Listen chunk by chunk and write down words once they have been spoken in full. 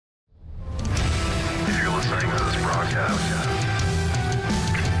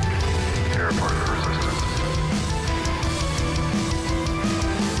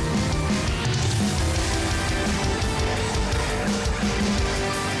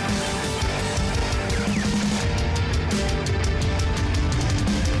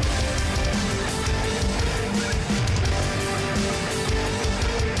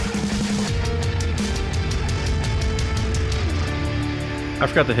I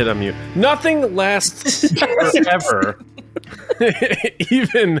forgot to hit unmute. Nothing lasts forever.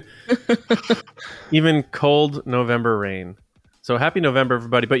 even cold November rain. So happy November,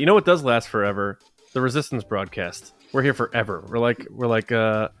 everybody. But you know what does last forever? The Resistance broadcast. We're here forever. We're like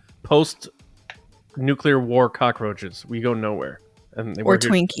post nuclear war cockroaches. We go nowhere. Or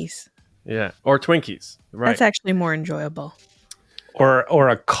Twinkies. Yeah, or Twinkies. Right. That's actually more enjoyable. Or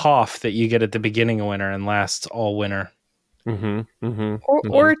a cough that you get at the beginning of winter and lasts all winter. Or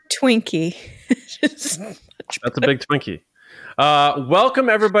Twinkie. That's a big Twinkie. Welcome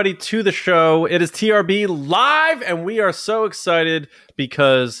everybody to the show. It is TRB live, and we are so excited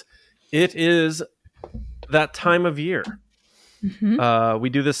because it is that time of year. We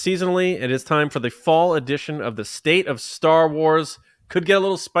do this seasonally. It is time for the fall edition of the State of Star Wars. Could get a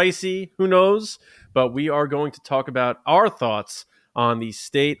little spicy, who knows? But we are going to talk about our thoughts on the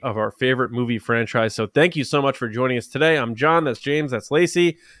state of our favorite movie franchise. So thank you so much for joining us today. I'm John, that's James, that's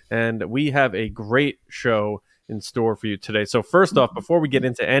Lacey, and we have a great show in store for you today. So first off, before we get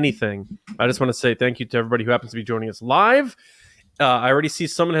into anything, I just want to say thank you to everybody who happens to be joining us live. I already see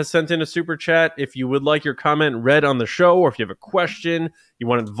someone has sent in a super chat. If you would like your comment read on the show, or if you have a question, you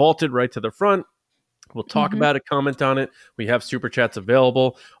want it vaulted right to the front, we'll talk about it, comment on it. We have super chats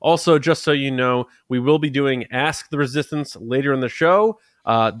available. Also, just so you know, we will be doing Ask the Resistance later in the show.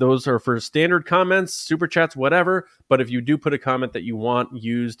 Those are for standard comments, super chats, whatever. But if you do put a comment that you want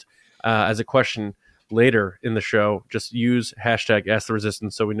used as a question later in the show, just use hashtag Ask the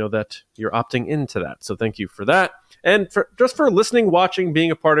Resistance so we know that you're opting into that. So thank you for that. And for listening, watching,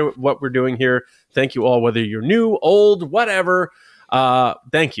 being a part of what we're doing here, thank you all, whether you're new, old, whatever.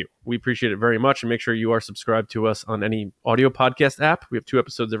 Thank you. We appreciate it very much. And make sure you are subscribed to us on any audio podcast app. We have 2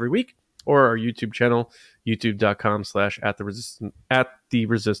 episodes every week, or our YouTube channel, youtube.com/@the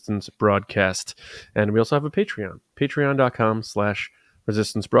resistance broadcast. And we also have a Patreon,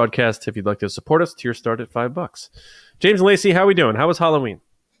 patreon.com/resistance broadcast. If you'd like to support us, tier start at $5. James and Lacey, how are we doing? How was Halloween?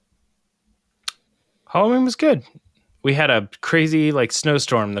 Halloween was good. We had a crazy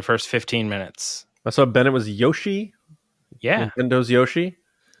snowstorm the first 15 minutes. I saw Bennett was Yoshi. Yeah. Nintendo's Yoshi.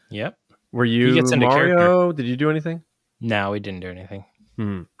 Yep. Were you Mario? Character. Did you do anything? No, he didn't do anything.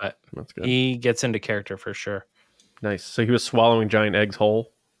 But that's good. He gets into character for sure. Nice. So he was swallowing giant eggs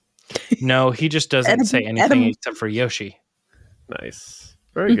whole? No, he just doesn't say anything except for Yoshi. Nice.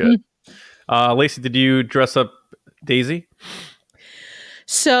 Very good. Lacey, did you dress up Daisy?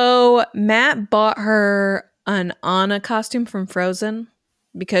 So Matt bought her an Anna costume from Frozen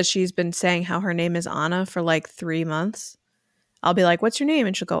because she's been saying how her name is Anna for 3 months. I'll be like, what's your name?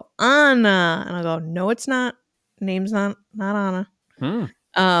 And she'll go, Anna. And I'll go, no, it's not. Name's not Anna.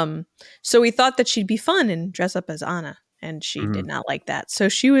 So we thought that she'd be fun and dress up as Anna. And she did not like that. So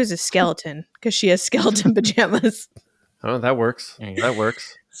she was a skeleton because she has skeleton pajamas. Oh, that works. That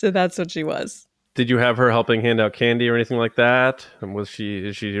works. So that's what she was. Did you have her helping hand out candy or anything like that? And is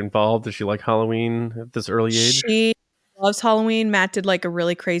she involved? Does she like Halloween at this early age? She loves Halloween. Matt did a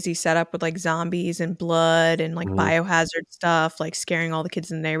really crazy setup with zombies and blood and biohazard stuff, scaring all the kids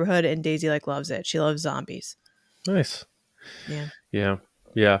in the neighborhood. And Daisy loves it. She loves zombies. Nice. Yeah.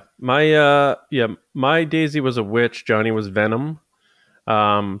 My Daisy was a witch. Johnny was Venom.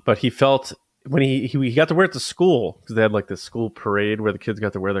 But he felt when he got to wear it to school because they had this school parade where the kids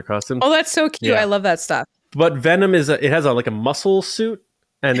got to wear their costumes. Oh, that's so cute. I love that stuff. But Venom has a muscle suit,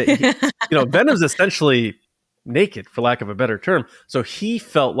 and Venom's essentially naked, for lack of a better term. So he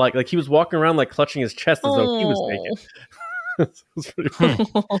felt like he was walking around clutching his chest as though he was naked. It was pretty funny.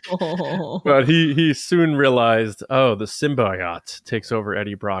 But he soon realized, the symbiote takes over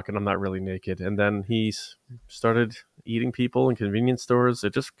Eddie Brock, and I'm not really naked. And then he started eating people in convenience stores.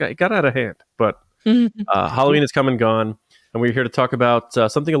 It got out of hand. But Halloween has come and gone, and we're here to talk about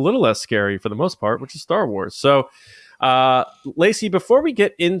something a little less scary for the most part, which is Star Wars. So, Lacey, before we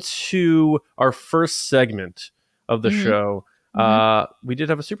get into our first segment of the show, we did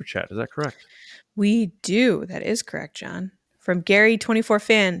have a super chat. Is that correct? We do. That is correct, John. From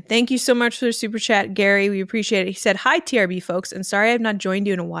Gary24Fan. Thank you so much for the super chat, Gary. We appreciate it. He said, hi, TRB folks, and sorry I've not joined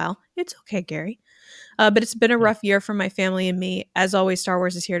you in a while. It's okay, Gary. But it's been a rough year for my family and me. As always, Star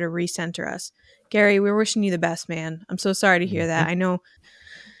Wars is here to recenter us. Gary, we're wishing you the best, man. I'm so sorry to hear that. I know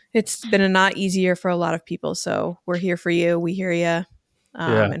it's been a not easy year for a lot of people, so we're here for you. We hear you.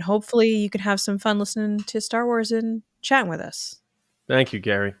 And hopefully you can have some fun listening to Star Wars and chatting with us. Thank you,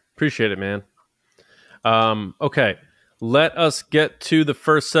 Gary. Appreciate it, man. Okay. Let us get to the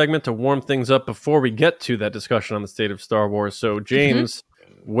first segment to warm things up before we get to that discussion on the state of Star Wars. So, James,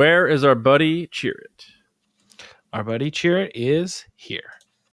 where is our buddy Chirrut? Our buddy Chirrut is here.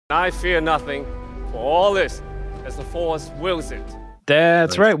 I fear nothing, for all this, as the Force wills it.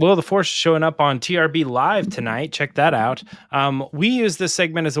 That's Nice. right. Will the Force is showing up on TRB Live tonight. Check that out. We use this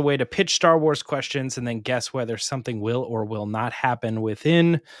segment as a way to pitch Star Wars questions and then guess whether something will or will not happen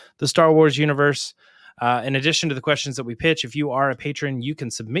within the Star Wars universe. In addition to the questions that we pitch, if you are a patron, you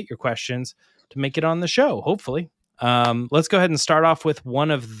can submit your questions to make it on the show, hopefully. Let's go ahead and start off with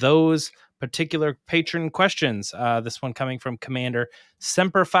one of those particular patron questions. This one coming from Commander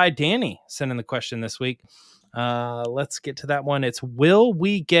Semper Fi Danny, sending the question this week. Let's get to that one. It's, will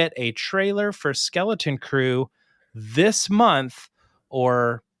we get a trailer for Skeleton Crew this month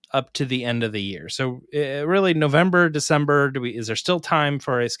or up to the end of the year? So really November, December, is there still time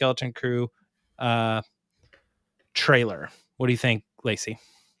for a Skeleton Crew trailer? What do you think, Lacey?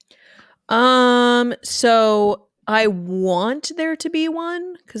 So I want there to be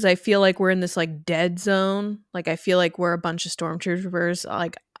one because I feel like we're in this like dead zone. Like I feel like we're a bunch of stormtroopers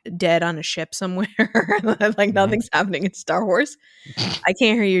like dead on a ship somewhere. Like nothing's happening in Star Wars. I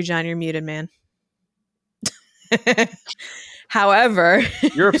can't hear you, John. You're muted, man. However,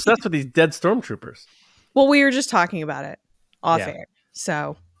 You're obsessed with these dead stormtroopers. well, we were just talking about it off Yeah. air.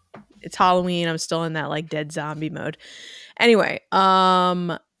 So it's Halloween. I'm still in that like dead zombie mode. Anyway,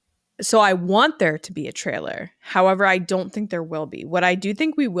 so I want there to be a trailer. However, I don't think there will be. What I do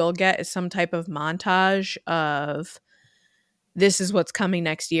think we will get is some type of montage of this is what's coming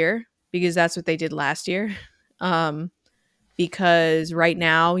next year, because that's what they did last year. Because right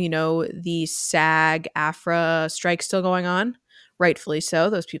now, you know, the SAG-AFTRA strike's still going on, rightfully so.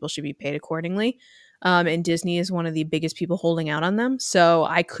 Those people should be paid accordingly. And Disney is one of the biggest people holding out on them. So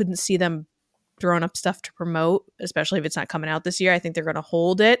I couldn't see them throwing up stuff to promote, especially if it's not coming out this year. I think they're going to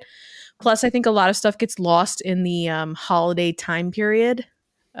hold it. Plus, I think a lot of stuff gets lost in the holiday time period,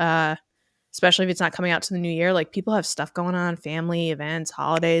 especially if it's not coming out to the new year. Like people have stuff going on, family, events,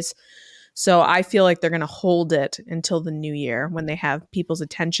 holidays. So I feel like they're going to hold it until the new year when they have people's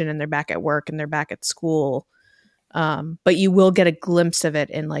attention and they're back at work and they're back at school. But you will get a glimpse of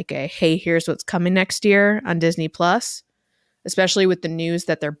it in like a, hey, here's what's coming next year on Disney Plus, especially with the news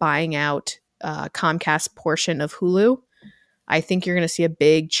that they're buying out Comcast portion of Hulu. I think you're going to see a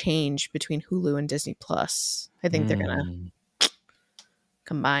big change between Hulu and Disney Plus. I think they're going to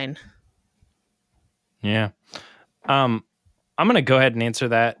combine. Yeah. I'm going to go ahead and answer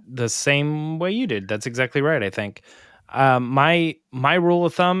that the same way you did. That's exactly right, I think. My rule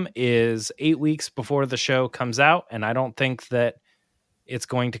of thumb is 8 weeks before the show comes out, and I don't think that it's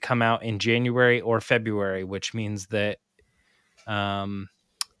going to come out in January or February, which means that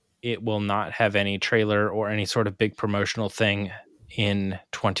it will not have any trailer or any sort of big promotional thing in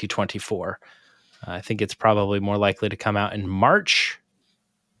 2024. I think it's probably more likely to come out in March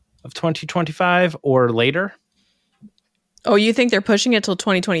of 2025 or later. Oh, you think they're pushing it till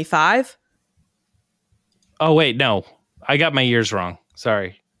 2025? Oh, wait, no. I got my years wrong.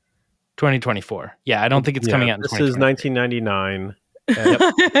 Sorry. 2024. Yeah, I don't think it's coming out in This is 2024. 1999.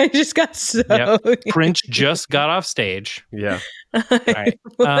 I just got so... Yep. Prince just got off stage. Yeah. All right.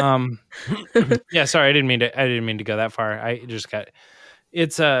 Yeah, sorry, I didn't mean to go that far. I just got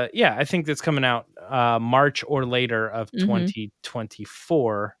it's yeah, I think it's coming out March or later of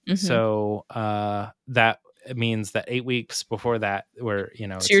 2024. So that means that 8 weeks before that, where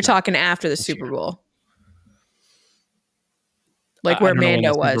so you're talking after the Super Bowl, like where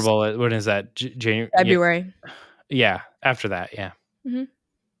Mando was. Super Bowl, when is that? January, February. Yeah, after that. Yeah. Mm-hmm.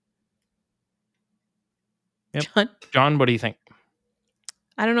 Yep. John, what do you think?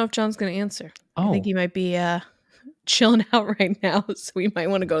 I don't know if John's going to answer. Oh. I think he might be chilling out right now, so we might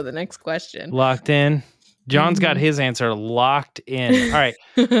want to go to the next question. Locked in. John's got his answer locked in. All right.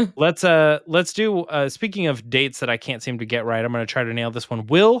 Let's do speaking of dates that I can't seem to get right, I'm going to try to nail this one.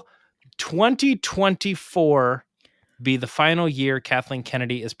 Will 2024 be the final year Kathleen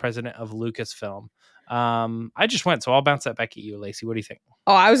Kennedy is president of Lucasfilm? I just went, so I'll bounce that back at you, Lacey. What do you think?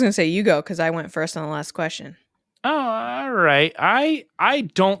 Oh, I was going to say you go because I went first on the last question. Oh, all right. I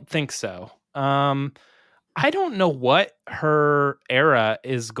don't think so. I don't know what her era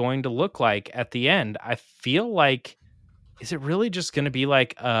is going to look like at the end. I feel like, is it really just going to be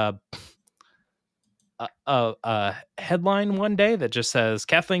like a headline one day that just says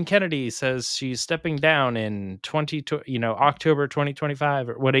Kathleen Kennedy says she's stepping down in October 2025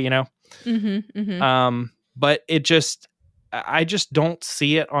 or what, but I just don't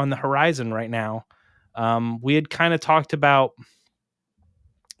see it on the horizon right now. We had kind of talked about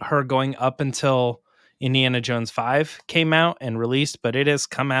her going up until Indiana Jones 5 came out and released, but it has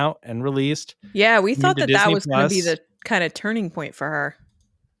come out and released. Yeah, we thought that Disney was going to be the kind of turning point for her.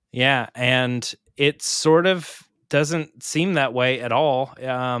 Yeah, and it sort of doesn't seem that way at all.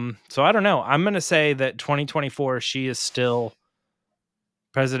 So I don't know. I'm going to say that 2024, she is still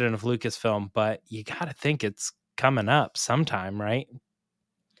president of Lucasfilm, but you got to think it's coming up sometime, right?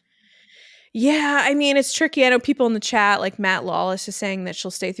 Yeah, I mean, it's tricky. I know people in the chat, like Matt Lawless, is saying that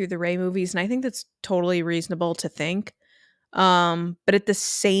she'll stay through the Rey movies, and I think that's totally reasonable to think. But at the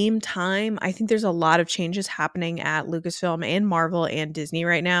same time, I think there's a lot of changes happening at Lucasfilm and Marvel and Disney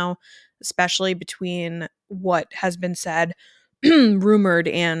right now, especially between what has been said, rumored,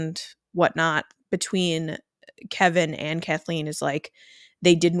 and whatnot between Kevin and Kathleen is like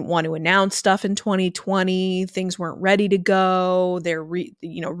they didn't want to announce stuff in 2020. Things weren't ready to go. They're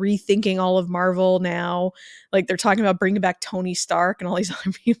rethinking all of Marvel now. Like they're talking about bringing back Tony Stark and all these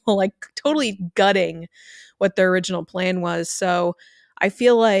other people, like totally gutting what their original plan was. So I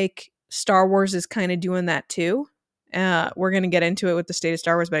feel like Star Wars is kind of doing that too. We're going to get into it with the state of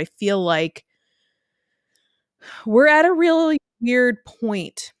Star Wars, but I feel like we're at a really weird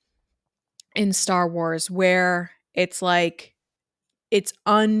point in Star Wars where it's like it's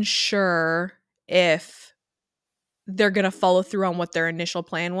unsure if they're going to follow through on what their initial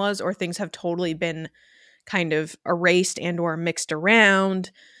plan was, or things have totally been kind of erased and or mixed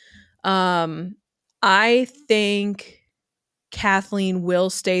around. I think Kathleen will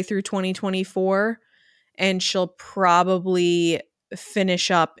stay through 2024, and she'll probably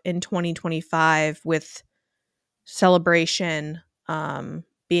finish up in 2025 with Celebration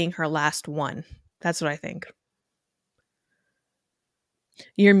being her last one. That's what I think.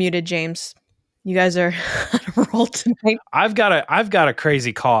 You're muted, James. You guys are on a roll tonight. I've got a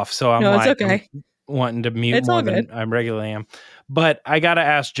crazy cough, so I'm it's okay. I'm wanting to mute It's more all than good. I regularly am. But I got to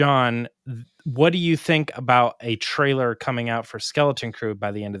ask John, what do you think about a trailer coming out for Skeleton Crew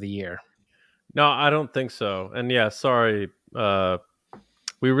by the end of the year? No, I don't think so. And yeah, sorry.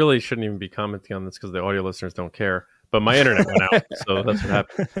 We really shouldn't even be commenting on this because the audio listeners don't care. But my internet went out, so that's what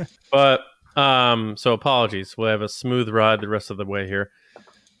happened. But so apologies. We'll have a smooth ride the rest of the way here.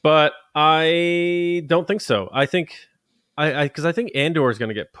 But I don't think so. I think because I think Andor is going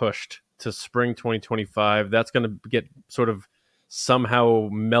to get pushed to spring 2025. That's going to get sort of somehow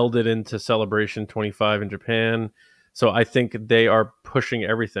melded into Celebration 25 in Japan. So I think they are pushing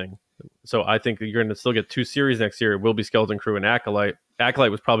everything. So I think you're going to still get 2 series next year. It will be Skeleton Crew and Acolyte.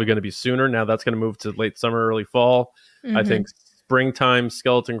 Acolyte was probably going to be sooner. Now that's going to move to late summer, early fall. Mm-hmm. I think springtime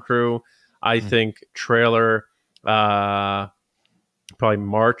Skeleton Crew. I think trailer probably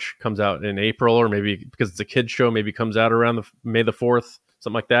March, comes out in April, or maybe because it's a kid's show, maybe comes out around May the 4th,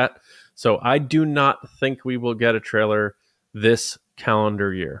 something like that. So I do not think we will get a trailer this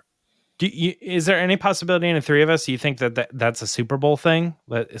calendar year. Is there any possibility in the three of us? Do you think that's a Super Bowl thing?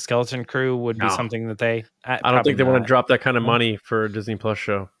 That Skeleton Crew would be something that they? I don't think they want to drop that kind of money for a Disney Plus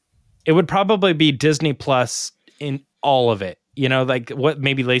show. It would probably be Disney Plus in all of it. You know, like what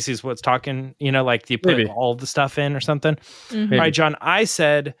maybe Lacey's what's talking. You know, like you put all the stuff in or something. Mm-hmm. All right, John. I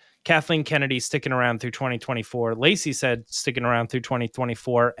said Kathleen Kennedy sticking around through 2024. Lacey said sticking around through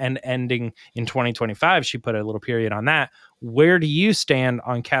 2024 and ending in 2025. She put a little period on that. Where do you stand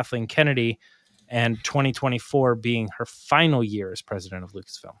on Kathleen Kennedy and 2024 being her final year as president of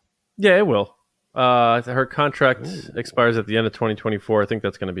Lucasfilm? Yeah, it will. Her contract expires at the end of 2024. I think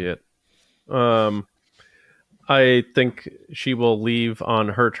that's going to be it. I think she will leave on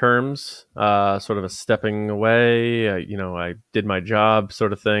her terms, sort of a stepping away. I did my job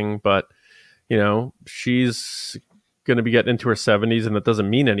sort of thing, but she's going to be getting into her 70s, and that doesn't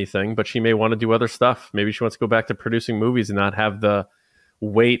mean anything, but she may want to do other stuff. Maybe she wants to go back to producing movies and not have the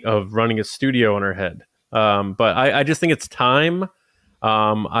weight of running a studio on her head. But I just think it's time.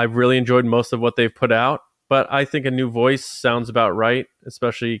 I've really enjoyed most of what they've put out, but I think a new voice sounds about right,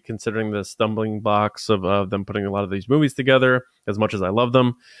 especially considering the stumbling blocks of them putting a lot of these movies together, as much as I love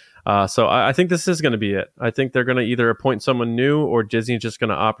them. So I think this is going to be it. I think they're going to either appoint someone new, or Disney's just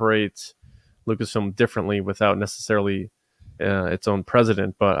going to operate Lucasfilm differently without necessarily its own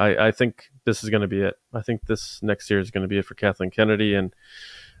president. But I think this is going to be it. I think this next year is going to be it for Kathleen Kennedy. And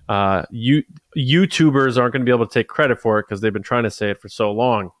YouTubers aren't going to be able to take credit for it because they've been trying to say it for so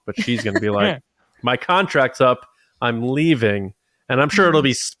long. But she's going to be like, my contract's up, I'm leaving. And I'm sure it'll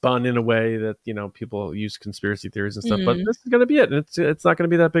be spun in a way that, people use conspiracy theories and stuff. But this is going to be it. And it's not going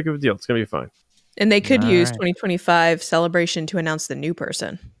to be that big of a deal. It's going to be fine. And they could use 2025 Celebration to announce the new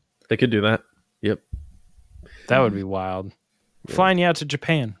person. They could do that. Yep. That would be wild. Yeah. Flying you out to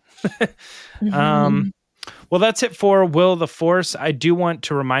Japan. Well, that's it for Will of the Force. I do want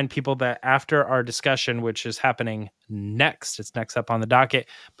to remind people that after our discussion, which is happening next, it's next up on the docket.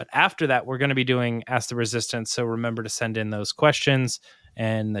 But after that, we're going to be doing Ask the Resistance. So remember to send in those questions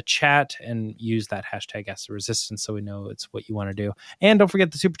in the chat and use that hashtag Ask the Resistance so we know it's what you want to do. And don't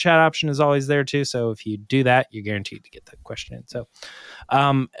forget the super chat option is always there too. So if you do that, you're guaranteed to get the question in. So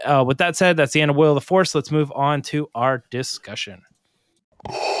with that said, that's the end of Will of the Force. Let's move on to our discussion.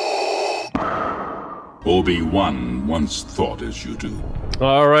 Obi-Wan once thought as you do.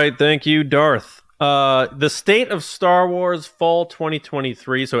 All right, thank you, Darth. The state of Star Wars fall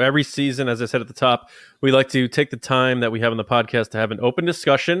 2023. So every season, as I said at the top, we like to take the time that we have on the podcast to have an open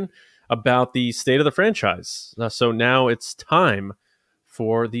discussion about the state of the franchise. So now it's time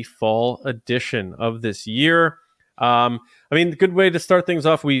for the fall edition of this year. I mean, the good way to start things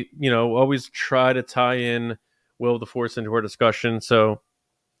off, we always try to tie in Will of the Force into our discussion. So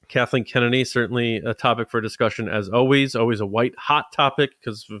Kathleen Kennedy, certainly a topic for discussion as always a white hot topic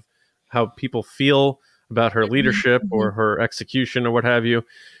because of how people feel about her leadership or her execution or what have you.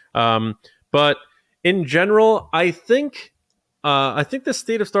 But in general, I think the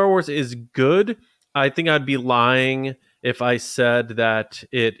state of Star Wars is good. I think I'd be lying if I said that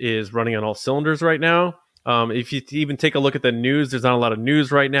it is running on all cylinders right now. If you even take a look at the news, there's not a lot of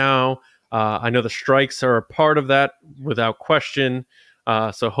news right now. I know the strikes are a part of that without question.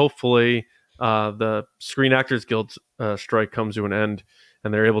 So hopefully the Screen Actors Guild strike comes to an end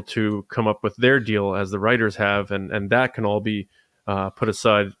and they're able to come up with their deal as the writers have, and that can all be put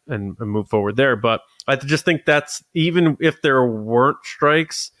aside and move forward there. But I just think that's, even if there weren't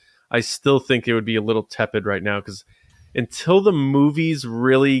strikes, I still think it would be a little tepid right now because until the movies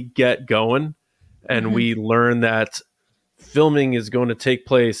really get going and we learn that filming is going to take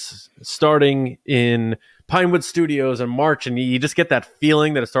place starting in Pinewood Studios in March, and you just get that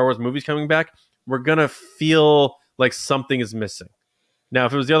feeling that a Star Wars movie's coming back, we're going to feel like something is missing. Now,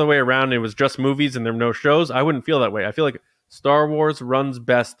 if it was the other way around and it was just movies and there were no shows, I wouldn't feel that way. I feel like Star Wars runs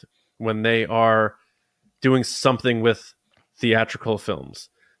best when they are doing something with theatrical films.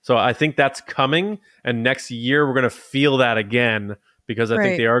 So I think that's coming, and next year we're going to feel that again because I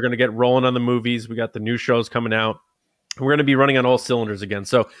think they are going to get rolling on the movies. We got the new shows coming out. We're going to be running on all cylinders again.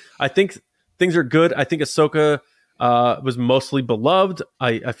 So I think things are good. I think Ahsoka was mostly beloved.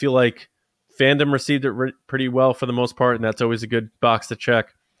 I feel like fandom received it pretty well for the most part, and that's always a good box to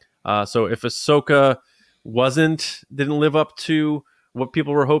check. So if Ahsoka didn't live up to what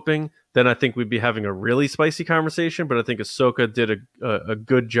people were hoping, then I think we'd be having a really spicy conversation. But I think Ahsoka did a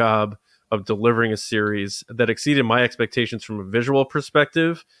good job of delivering a series that exceeded my expectations from a visual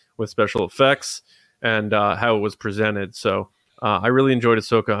perspective with special effects and how it was presented. So I really enjoyed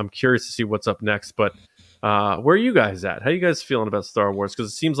Ahsoka. I'm curious to see what's up next. But where are you guys at? How are you guys feeling about Star Wars?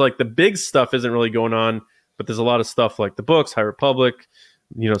 Because it seems like the big stuff isn't really going on, but there's a lot of stuff like the books, High Republic,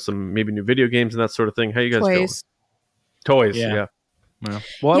 some maybe new video games and that sort of thing. How are you guys feeling? Toys, yeah.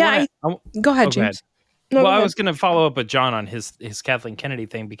 Well, go ahead, James. No, I was going to follow up with John on his Kathleen Kennedy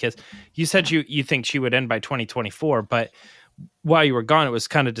thing, because you said you think she would end by 2024, but while you were gone, it was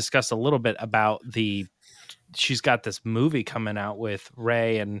kind of discussed a little bit about she's got this movie coming out with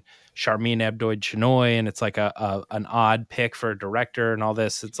Rey and Charmin Hebdoe-Chinoy, and it's like an odd pick for a director and all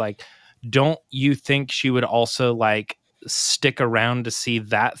this. It's like, don't you think she would also like stick around to see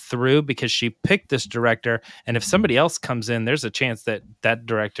that through, because she picked this director, and if somebody else comes in, there's a chance that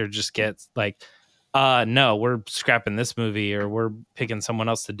director just gets like, no, we're scrapping this movie, or we're picking someone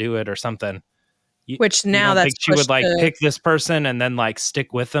else to do it or something. Which now that's she would like pick this person and then like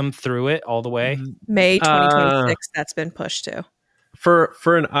stick with them through it all the way. May 2026. That's been pushed to. For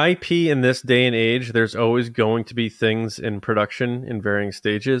an IP in this day and age, there's always going to be things in production in varying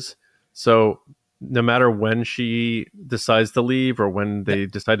stages. So no matter when she decides to leave or when they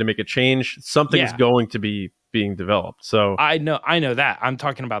decide to make a change, something's going to be being developed. So I know that. I'm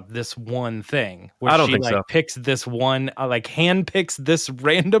talking about this one thing where I don't she think so. Picks this one, hand picks this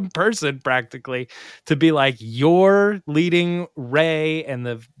random person practically to be like, you're leading Rey and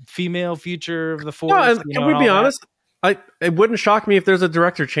the female future of the Force. No, and can we be honest? It wouldn't shock me if there's a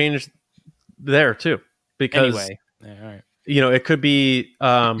director change there too, because anyway, all right. It could be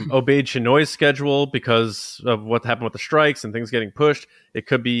obeyed Chinoy's schedule because of what happened with the strikes and things getting pushed. It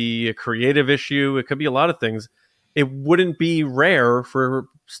could be a creative issue. It could be a lot of things. It wouldn't be rare for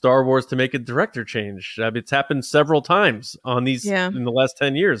Star Wars to make a director change. It's happened several times on these in the last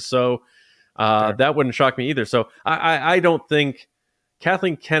 10 years. So that wouldn't shock me either. So I don't think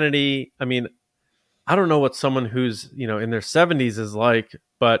Kathleen Kennedy, I don't know what someone who's, in their 70s is like,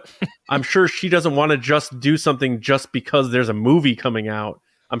 but I'm sure she doesn't want to just do something just because there's a movie coming out.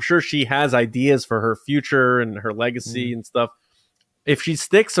 I'm sure she has ideas for her future and her legacy and stuff. If she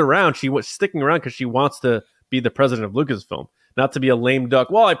sticks around, she was sticking around because she wants to be the president of Lucasfilm, not to be a lame duck.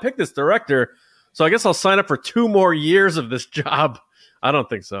 Well, I picked this director, so I guess I'll sign up for 2 more years of this job. I don't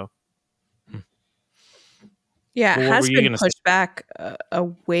think so. Yeah, Well, it what has were you been gonna say? pushed back a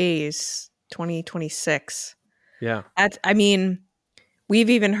ways, 2026. Yeah. I mean, we've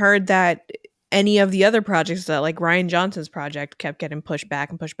even heard that any of the other projects that like Ryan Johnson's project kept getting pushed back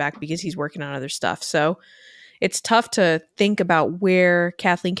and pushed back because he's working on other stuff. So it's tough to think about where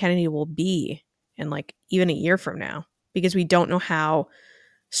Kathleen Kennedy will be in like even a year from now because we don't know how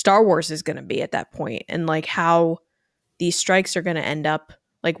Star Wars is going to be at that point and like how these strikes are going to end up,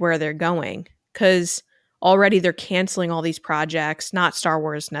 like where they're going. Because already they're canceling all these projects, not Star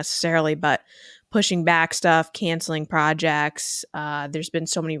Wars necessarily, but pushing back stuff, canceling projects. There's been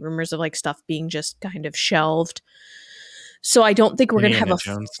so many rumors of like stuff being just kind of shelved. So I don't think we're going to have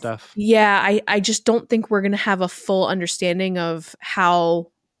Indiana a Jones stuff. yeah, I just don't think we're going to have a full understanding of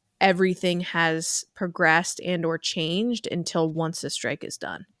how everything has progressed and or changed until once the strike is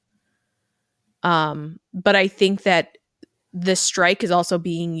done. But I think that the strike is also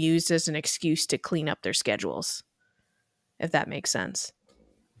being used as an excuse to clean up their schedules, if that makes sense.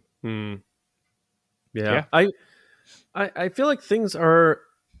 Yeah. Yeah. I feel like things are.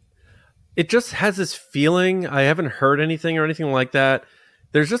 It just has this feeling. I haven't heard anything or anything like that.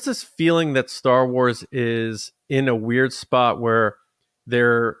 There's just this feeling that Star Wars is in a weird spot where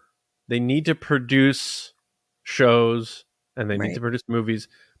they need to produce shows and they need to Right. produce movies,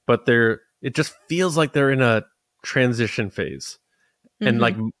 but it just feels like they're in a transition phase. And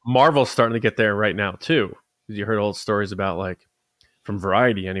like Marvel's starting to get there right now too. You heard old stories about like from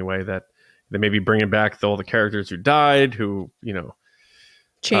Variety anyway that they may be bringing back all the characters who died, who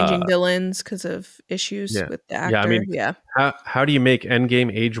Changing villains because of issues yeah, with the actor. yeah. I mean, Yeah. how do you make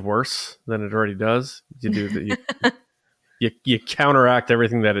Endgame age worse than it already does? You do that. You counteract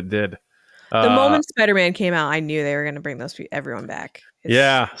everything that it did. The moment Spider-Man came out, I knew they were going to bring everyone back.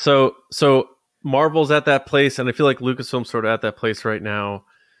 Yeah. So Marvel's at that place, and I feel like Lucasfilm's sort of at that place right now.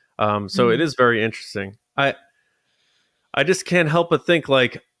 So it is very interesting. I just can't help but think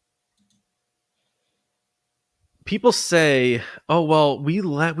like people say, "Oh well, we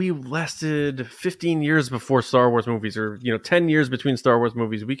lasted 15 years before Star Wars movies, or 10 years between Star Wars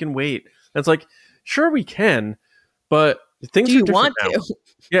movies. We can wait." And it's like, sure we can, but things Do are you different want now. to?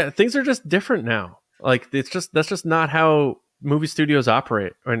 Yeah, things are just different now. Like that's just not how movie studios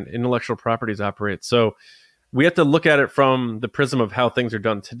operate and intellectual properties operate. So we have to look at it from the prism of how things are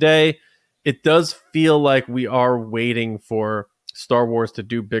done today. It does feel like we are waiting for Star Wars to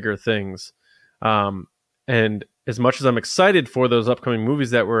do bigger things. And as much as I'm excited for those upcoming movies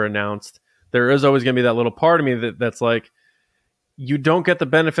that were announced, there is always going to be that little part of me that's like, you don't get the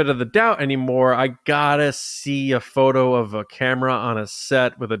benefit of the doubt anymore. I gotta see a photo of a camera on a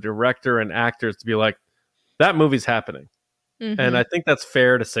set with a director and actors to be like, that movie's happening. And I think that's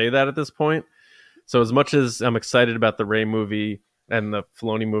fair to say that at this point. So as much as I'm excited about the Rey movie and the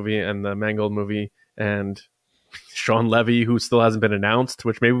Filoni movie and the Mangold movie and Sean Levy, who still hasn't been announced,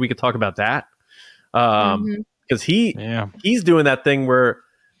 which maybe we could talk about that. Because he's doing that thing where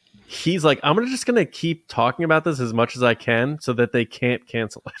he's like, I'm just going to keep talking about this as much as I can so that they can't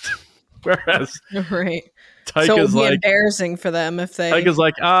cancel it. Whereas Right. Taika's So it would be like, embarrassing for them if they. Taika's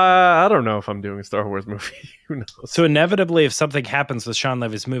like, I don't know if I'm doing a Star Wars movie. Who knows? So inevitably, if something happens with Sean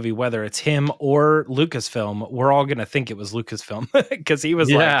Levy's movie, whether it's him or Lucasfilm, we're all going to think it was Lucasfilm because he was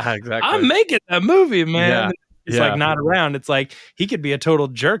like, exactly. I'm making a movie, man. Yeah. He's like not around. It's like he could be a total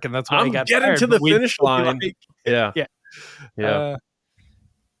jerk, and that's why he got getting fired, to the but we'd finish still be line. like- Yeah.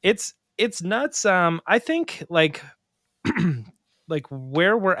 It's nuts. I think like like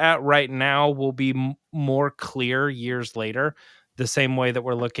where we're at right now will be more clear years later, the same way that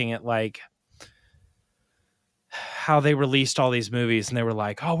we're looking at like how they released all these movies and they were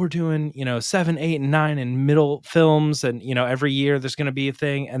like, oh, we're doing 7, 8, and 9 in middle films, and every year there's going to be a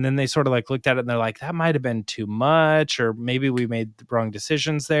thing. And then they sort of like looked at it and they're like, that might have been too much, or maybe we made the wrong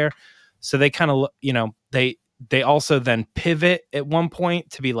decisions there. So they kind of they also then pivot at one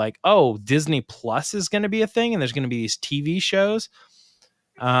point to be like, oh, Disney Plus is going to be a thing, and there's going to be these TV shows.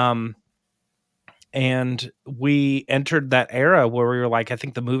 And we entered that era where we were like, I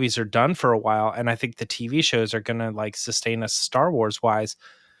think the movies are done for a while, and I think the TV shows are going to like sustain us Star Wars wise.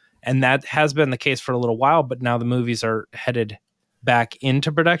 And that has been the case for a little while, but now the movies are headed back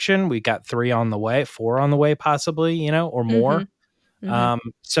into production. We got 3 on the way, 4 on the way, possibly, or more.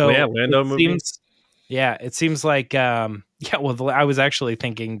 So Lando movie. It seems like, well, I was actually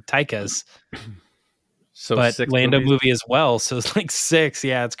thinking Taika's, so but 6 Lando movies? movie as well. So it's like 6.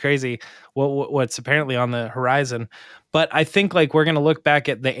 Yeah, it's crazy what's apparently on the horizon. But I think like we're going to look back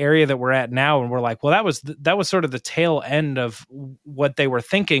at the area that we're at now, and we're like, well, that was sort of the tail end of what they were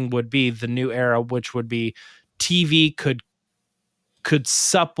thinking would be the new era, which would be TV could could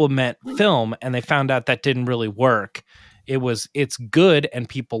supplement film, and they found out that didn't really work. It's good and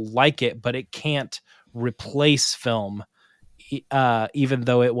people like it, but it can't replace film, even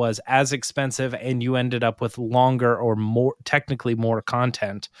though it was as expensive and you ended up with longer or technically more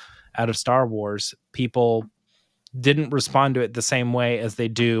content out of Star Wars. People didn't respond to it the same way as they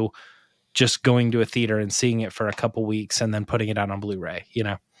do just going to a theater and seeing it for a couple weeks and then putting it out on Blu-ray,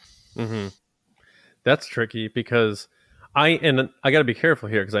 Mm-hmm. That's tricky because I got to be careful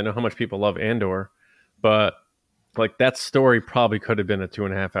here because I know how much people love Andor, but like that story probably could have been a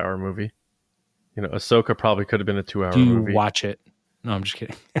 2.5 hour movie. Ahsoka probably could have been a 2 hour movie. Watch it. No, I'm just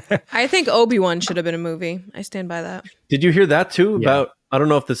kidding. I think Obi-Wan should have been a movie. I stand by that. Did you hear that too? About, I don't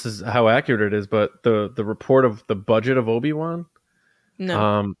know if this is how accurate it is, but the report of the budget of Obi-Wan?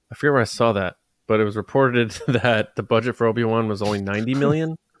 No. I forget where I saw that, but it was reported that the budget for Obi-Wan was only $90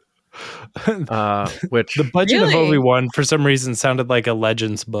 million. Which the budget Really? of Obi-Wan for some reason sounded like a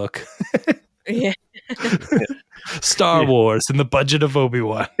Legends book. Yeah. Star Wars and the budget of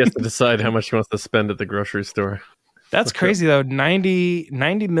Obi-Wan. He has to decide how much he wants to spend at the grocery store. That's crazy though. 90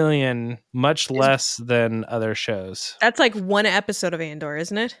 million, much less than other shows. That's like one episode of Andor,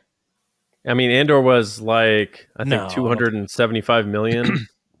 isn't it? I mean, Andor was like, I think No. 275 million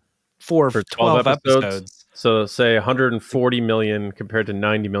For 12 episodes. So say 140 million compared to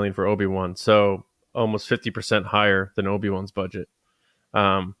 90 million for Obi-Wan. So almost 50% higher than Obi-Wan's budget.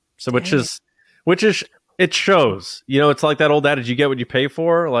 So which is it shows, it's like that old adage, you get what you pay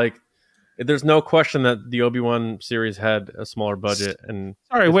for. Like there's no question that the Obi-Wan series had a smaller budget. And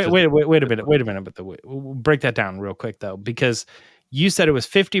sorry, wait a minute. But we'll break that down real quick though, because you said it was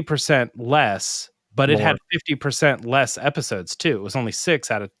 50% less, but it had 50% less episodes too. It was only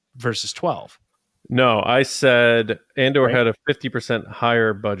 6 out of versus 12. No, I said Andor had a 50%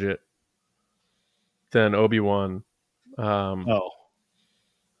 higher budget than Obi-Wan.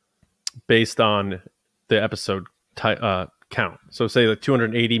 Based on the episode count. So say the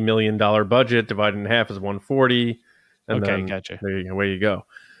 $280 million budget divided in half is 140. And then gotcha. Away you go.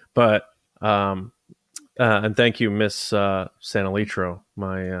 But and thank you, Miss Sanalitro,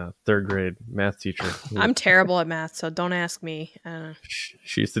 my third grade math teacher. I'm terrible at math, so don't ask me.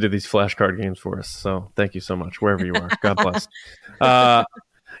 She used to do these flashcard games for us. So thank you so much, wherever you are. God bless.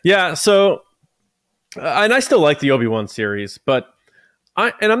 Yeah. So, and I still like the Obi-Wan series, but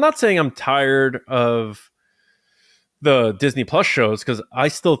I'm not saying I'm tired of the Disney Plus shows, because I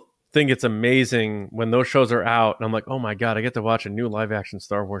still think it's amazing when those shows are out and I'm like, oh my God, I get to watch a new live action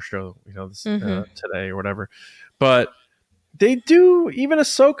Star Wars show, today or whatever. But they do, even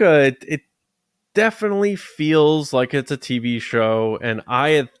Ahsoka, it definitely feels like it's a TV show. And I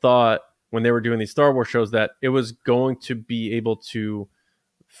had thought when they were doing these Star Wars shows that it was going to be able to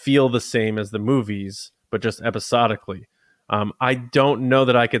feel the same as the movies, but just episodically. I don't know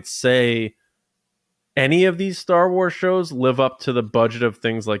that I could say any of these Star Wars shows live up to the budget of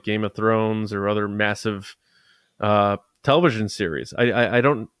things like Game of Thrones or other massive television series. I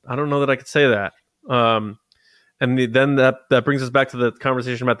don't know that I could say that. Then that brings us back to the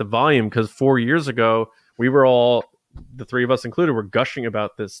conversation about the volume, because 4 years ago we were all, the three of us included, were gushing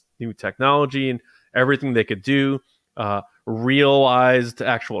about this new technology and everything they could do, realized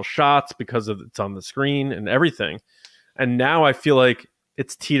actual shots because of it's on the screen and everything. And now I feel like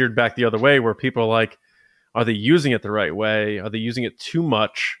it's teetered back the other way, where people are like, are they using it the right way? Are they using it too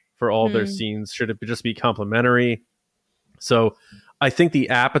much for all their scenes? Should it just be complementary? So I think the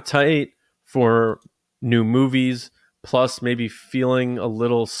appetite for new movies, plus maybe feeling a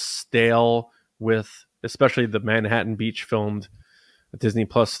little stale with especially the Manhattan Beach filmed Disney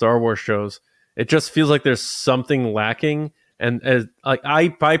Plus Star Wars shows, it just feels like there's something lacking. And as like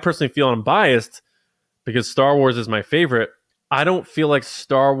I personally feel I'm biased because Star Wars is my favorite. I don't feel like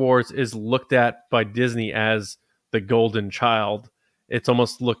Star Wars is looked at by Disney as the golden child. It's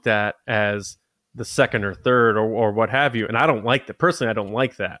almost looked at as the second or third or what have you. And I don't like that. Personally, I don't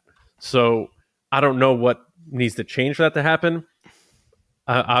like that. So I don't know what needs to change for that to happen.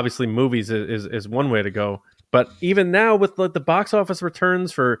 Obviously, movies is one way to go. But even now with the box office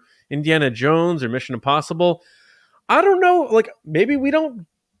returns for Indiana Jones or Mission Impossible, I don't know. Like maybe we don't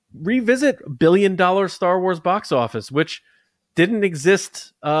revisit $1 billion Star Wars box office, which didn't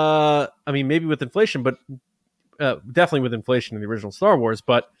exist. I mean, maybe with inflation, but definitely with inflation in the original Star Wars.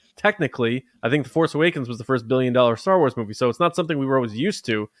 But technically, I think The Force Awakens was the first $1 billion Star Wars movie. So it's not something we were always used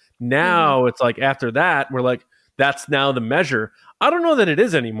to. Now it's like after that, we're like, that's now the measure. I don't know that it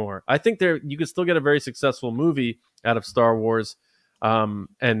is anymore. I think you could still get a very successful movie out of Star Wars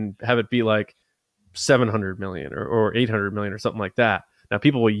and have it be like 700 million or 800 million or something like that. Now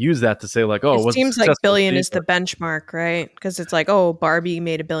people will use that to say like, oh, It seems like billion is the the benchmark, right? Because it's like, oh, Barbie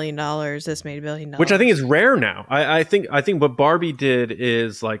made $1 billion. This made $1 billion. which I think is rare now. I think what Barbie did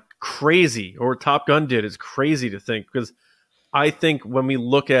is like crazy, or Top Gun did is crazy to think, because I think when we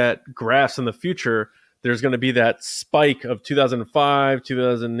look at graphs in the future, there's going to be that spike of 2005,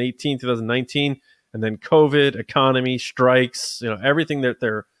 2018, 2019, and then COVID, economy, strikes, everything that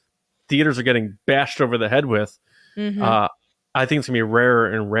their theaters are getting bashed over the head with. Mhm. I think it's going to be rarer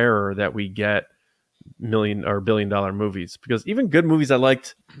and rarer that we get million or $1 billion movies, because even good movies I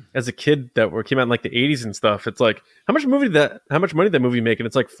liked as a kid that came out in like the 80s and stuff, it's like how much money that movie make, and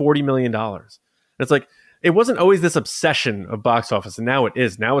it's like $40 million. It's like it wasn't always this obsession of box office, and now it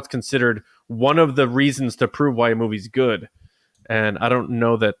is. Now it's considered one of the reasons to prove why a movie's good, and I don't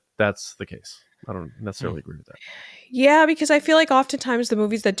know that that's the case. I don't necessarily agree with that. Yeah, because I feel like oftentimes the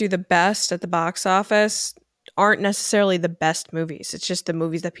movies that do the best at the box office aren't necessarily the best movies. It's just the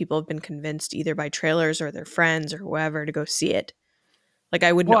movies that people have been convinced either by trailers or their friends or whoever to go see it. Like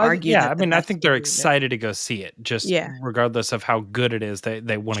I wouldn't argue that. I mean, I best think they're movie excited to go see it, just Yeah. regardless of how good it is.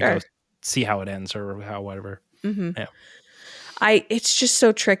 They want to Sure. go see how it ends or how whatever. Mhm. Yeah. It's just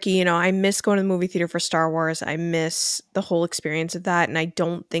so tricky. I miss going to the movie theater for Star Wars. I miss the whole experience of that. And I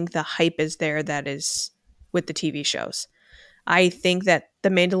don't think the hype is there that is with the TV shows. I think that The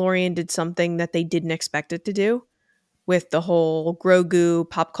Mandalorian did something that they didn't expect it to do with the whole Grogu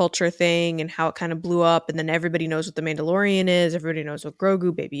pop culture thing and how it kind of blew up. And then everybody knows what The Mandalorian is. Everybody knows what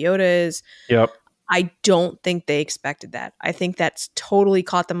Grogu, Baby Yoda is. Yep. I don't think they expected that. I think that's totally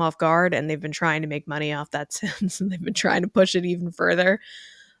caught them off guard, and they've been trying to make money off that since, and they've been trying to push it even further.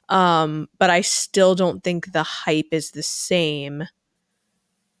 But I still don't think the hype is the same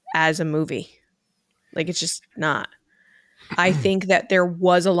as a movie. Like it's just not. I think that there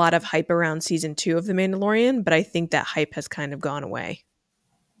was a lot of hype around season 2 of The Mandalorian, but I think that hype has kind of gone away,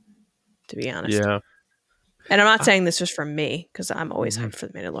 to be honest. Yeah. And I'm not saying this just from me, because I'm always hyped for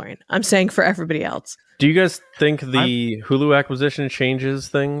The Mandalorian. I'm saying for everybody else. Do you guys think the Hulu acquisition changes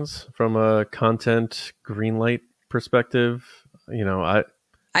things from a content greenlight perspective? I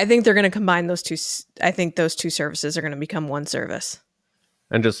think they're going to combine those two. I think those two services are going to become one service.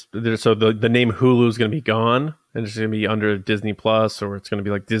 And so the name Hulu is going to be gone, and it's going to be under Disney Plus, or it's going to be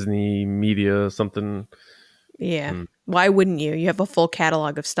like Disney Media something. Yeah. Why wouldn't you? You have a full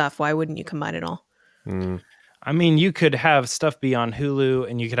catalog of stuff. Why wouldn't you combine it all? I mean, you could have stuff be on Hulu,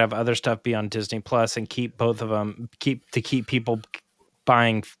 and you could have other stuff be on Disney Plus, and keep both of them keep people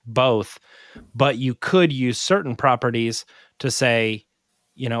buying both. But you could use certain properties to say,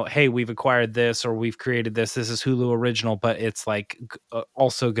 hey, we've acquired this, or we've created this. This is Hulu original, but it's like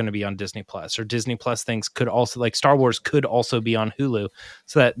also going to be on Disney Plus, or Disney Plus things could also, like Star Wars could also be on Hulu,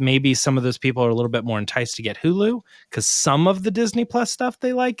 so that maybe some of those people are a little bit more enticed to get Hulu because some of the Disney Plus stuff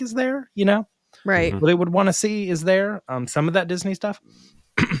they like is there, Right. what they would want to see is there. Some of that Disney stuff.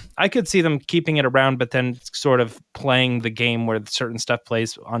 I could see them keeping it around, but then sort of playing the game where certain stuff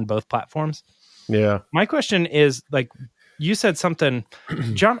plays on both platforms. Yeah. My question is, like, you said something,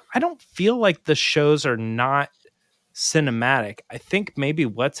 John, I don't feel like the shows are not cinematic. I think maybe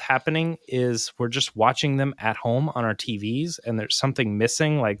what's happening is we're just watching them at home on our TVs, and there's something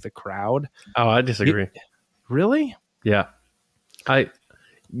missing, like the crowd. Oh, I disagree. Really? Yeah. I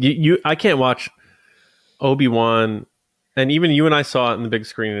can't watch Obi-Wan, and even you and I saw it in the big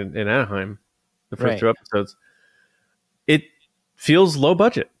screen in Anaheim, the first Right. 2 episodes. It feels low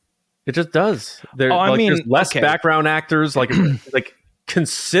budget. It just does. There's less background actors, like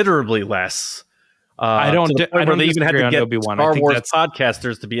considerably less. I don't. To the point I where don't they even had disagree to on get Obi-Wan. Star I think Wars that's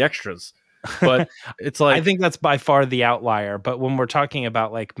podcasters to be extras. But it's like I think that's by far the outlier. But when we're talking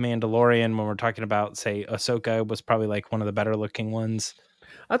about like Mandalorian, when we're talking about, say, Ahsoka was probably like one of the better looking ones.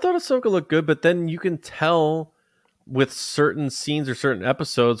 I thought Ahsoka looked good, but then you can tell with certain scenes or certain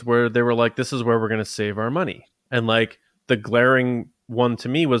episodes where they were like, this is where we're going to save our money. And like the glaring one to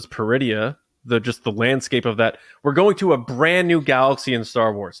me was Peridia, just the landscape of that. We're going to a brand new galaxy in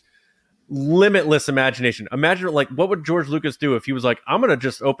Star Wars. Limitless imagination. Imagine like what would George Lucas do if he was like, I'm going to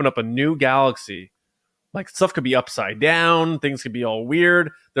just open up a new galaxy. Like stuff could be upside down, things could be all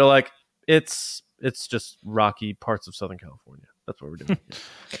weird. They're like, it's just rocky parts of Southern California. That's what we're doing.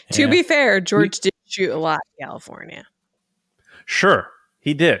 To be fair, George did shoot a lot in California. Sure,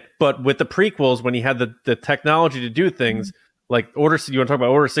 he did. But with the prequels, when he had the technology to do things like you want to talk about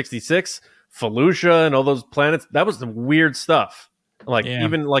Order 66, Fallujah, and all those planets, that was some weird stuff. Like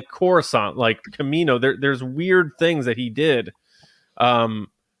even like Coruscant, like Camino, there's weird things that he did. And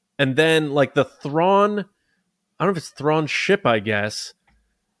then like the Thrawn, I don't know if it's Thrawn ship, I guess.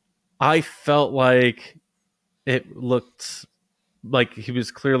 I felt like it looked like he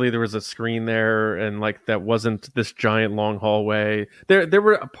was clearly there was a screen there, and like that wasn't this giant long hallway. There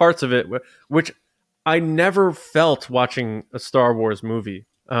were parts of it which I never felt watching a Star Wars movie.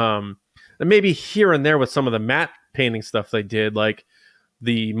 And maybe here and there with some of the matte painting stuff they did, like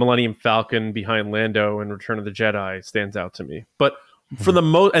the Millennium Falcon behind Lando and Return of the Jedi stands out to me. But for the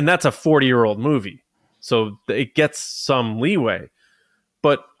most, and that's a 40-year-old movie, so it gets some leeway.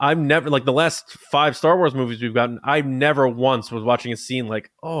 But I've never, like the last 5 Star Wars movies we've gotten, I never once was watching a scene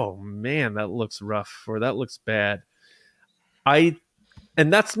like, oh man, that looks rough or that looks bad. And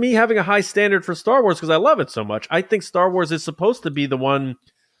that's me having a high standard for Star Wars because I love it so much. I think Star Wars is supposed to be the one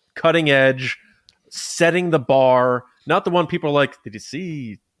cutting edge, setting the bar, not the one people are like, did you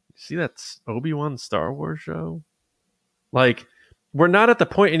see that Obi-Wan Star Wars show? Like, we're not at the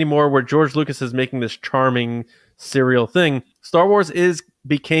point anymore where George Lucas is making this charming serial thing. Star Wars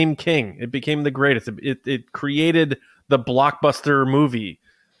became king. It became the greatest. It created the blockbuster movie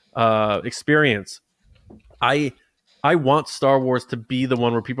experience. I want Star Wars to be the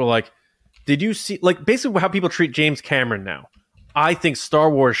one where people are like, did you see, like basically how people treat James Cameron now? I think Star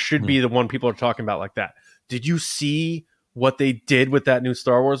Wars should be the one people are talking about like that. Did you see what they did with that new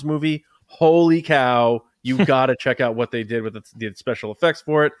Star Wars movie? Holy cow. You got to check out what they did with the special effects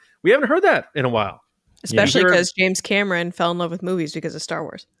for it. We haven't heard that in a while. Especially because James Cameron fell in love with movies because of Star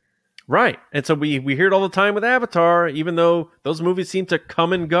Wars. Right. And so we hear it all the time with Avatar, even though those movies seem to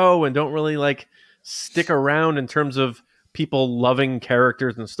come and go and don't really like stick around in terms of people loving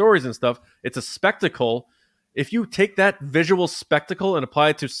characters and stories and stuff. It's a spectacle. If you take that visual spectacle and apply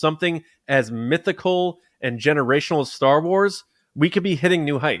it to something as mythical and generational as Star Wars, we could be hitting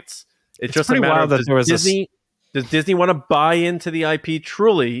new heights. It's just a matter of does Disney want to buy into the IP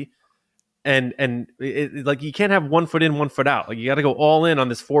truly? And like you can't have one foot in, one foot out. Like you got to go all in on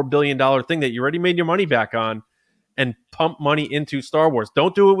this $4 billion thing that you already made your money back on, and pump money into Star Wars.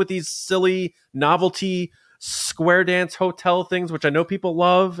 Don't do it with these silly novelty Square Dance hotel things, which I know people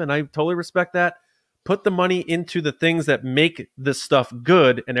love, and I totally respect that. Put the money into the things that make this stuff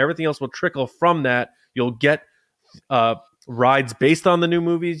good, and everything else will trickle from that. You'll get rides based on the new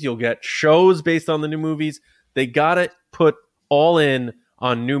movies. You'll get shows based on the new movies. They got to put all in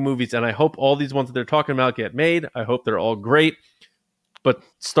on new movies, and I hope all these ones that they're talking about get made. I hope they're all great. But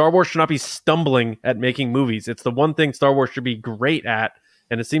Star Wars should not be stumbling at making movies. It's the one thing Star Wars should be great at,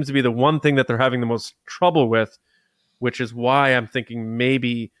 and it seems to be the one thing that they're having the most trouble with, which is why I'm thinking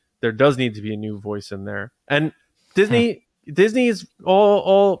maybe there does need to be a new voice in there. And Disney is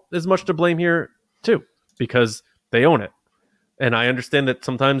all as much to blame here too, because they own it. And I understand that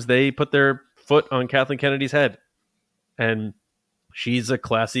sometimes they put their foot on Kathleen Kennedy's head, and she's a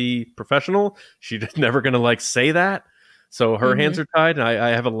classy professional. She's never going to like say that. So her hands are tied. And I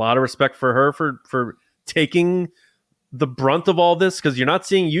have a lot of respect for her for taking the brunt of all this, because you're not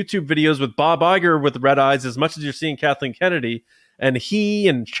seeing YouTube videos with Bob Iger with red eyes as much as you're seeing Kathleen Kennedy. And he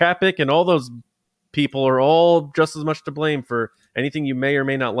and Chapek and all those people are all just as much to blame for anything you may or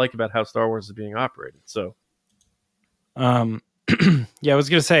may not like about how Star Wars is being operated. So, yeah, I was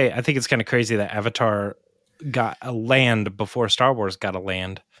going to say, I think it's kind of crazy that Avatar got a land before Star Wars got a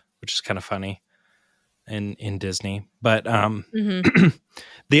land, which is kind of funny in Disney. But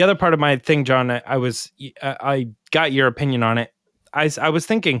the other part of my thing, John, I got your opinion on it. I was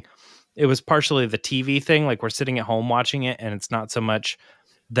thinking it was partially the TV thing, like we're sitting at home watching it, and it's not so much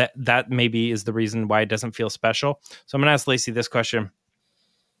that maybe is the reason why it doesn't feel special. So I'm going to ask Lacey this question.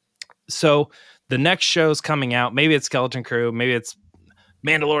 So the next show's coming out. Maybe it's Skeleton Crew. Maybe it's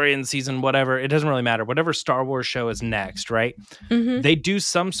Mandalorian season, whatever. It doesn't really matter. Whatever Star Wars show is next, right? They do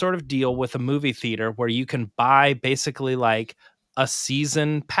some sort of deal with a movie theater where you can buy basically like a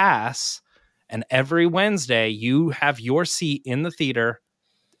season pass, and every Wednesday you have your seat in the theater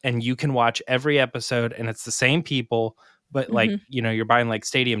and you can watch every episode, and it's the same people, but like, you know, you're buying like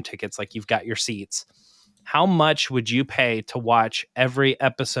stadium tickets, like you've got your seats. How much would you pay to watch every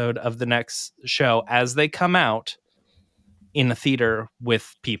episode of the next show as they come out in a theater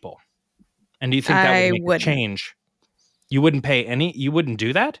with people? And do you think that would make a change? You wouldn't pay any? You wouldn't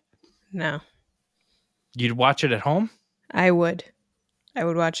do that? No. You'd watch it at home? I would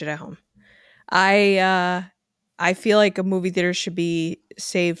watch it at home. I feel like a movie theater should be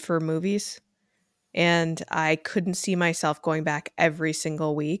saved for movies, and I couldn't see myself going back every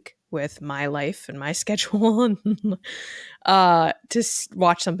single week with my life and my schedule and to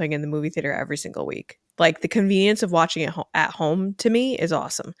watch something in the movie theater every single week. Like the convenience of watching it at home to me is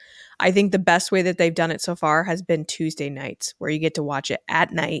awesome. I think the best way that they've done it so far has been Tuesday nights, where you get to watch it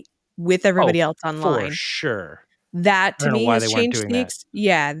at night with everybody else online. For sure. That to me has changed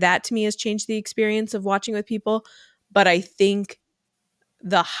that to me has changed the experience of watching with people. But I think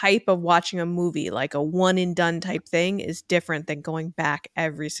the hype of watching a movie, like a one and done type thing, is different than going back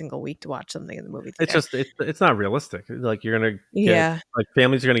every single week to watch something in the movie theater. It's just it's not realistic. Like you're gonna get Yeah. like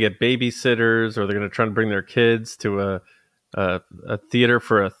families are gonna get babysitters, or they're gonna try to bring their kids to a theater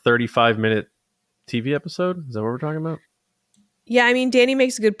for a 35-minute TV episode. Is that what we're talking about? Yeah, I mean, Danny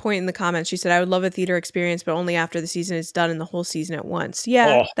makes a good point in the comments. She said, "I would love a theater experience, but only after the season is done and the whole season at once."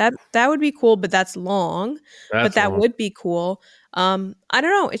 Yeah, Oh. that would be cool, but that's long. But That's that long. would be cool. I don't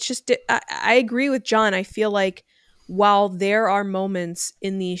know. It's just I agree with John. I feel like while there are moments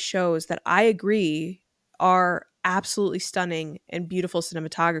in these shows that I agree are absolutely stunning and beautiful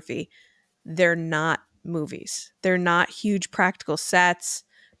cinematography, they're not movies. They're not huge practical sets.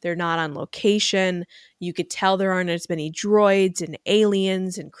 They're not on location. You could tell there aren't as many droids and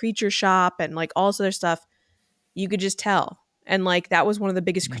aliens and creature shop and like all this other stuff. You could just tell. And like that was one of the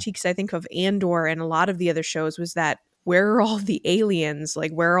biggest critiques I think of Andor and a lot of the other shows was that where are all the aliens?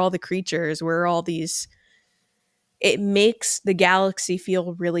 Like where are all the creatures? Where are all these? It makes the galaxy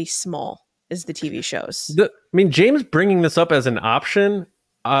feel really small as the TV shows. I mean, James bringing this up as an option,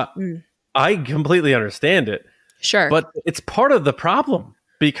 Mm. I completely understand it, Sure. but it's part of the problem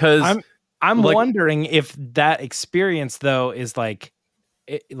because I'm like- wondering if that experience though is like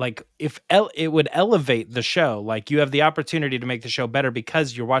it would elevate the show. Like you have the opportunity to make the show better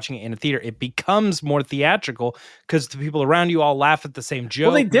because you're watching it in a theater. It becomes more theatrical because the people around you all laugh at the same joke.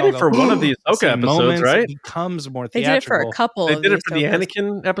 well, they did it for one of these the Ahsoka same episodes, moments. right? It becomes more They theatrical. did it for a couple They of did it for the Ahsokas.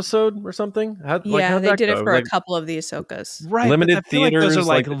 Anakin episode or something. How'd Yeah, they did it go? for Like, a couple of the Ahsokas. Right, limited but I feel like those are theaters,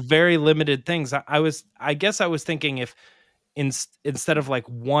 like like- very limited things. I guess I was thinking if instead of like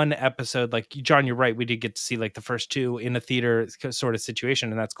one episode, like John, you're right, we did get to see like the first two in a theater sort of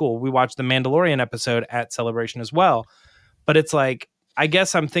situation, and that's cool. We watched the Mandalorian episode at Celebration as well, but it's like I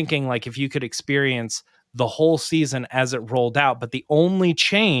guess I'm thinking like if you could experience the whole season as it rolled out, but the only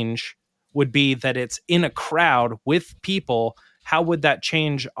change would be that it's in a crowd with people. How would that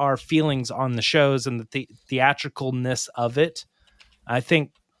change our feelings on the shows and the theatricalness of it? I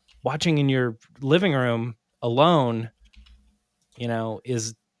think watching in your living room alone,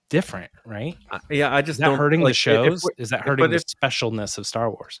 is different, right? yeah, I just Is that don't hurting like, the shows? if we're- Is that hurting but the if- specialness of Star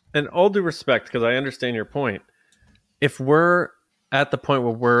Wars? And all due respect, because I understand your point. If we're at the point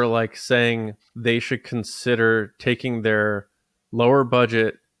where we're like saying they should consider taking their lower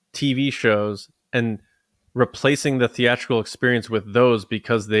budget TV shows and replacing the theatrical experience with those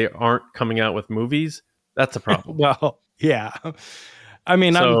because they aren't coming out with movies, that's a problem. Well, yeah. I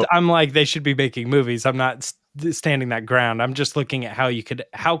mean, So- I'm like they should be making movies. I'm not standing that ground. I'm just looking at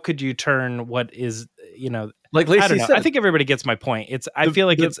how could you turn what is, Like I Lacey don't know. said, I think everybody gets my point. I feel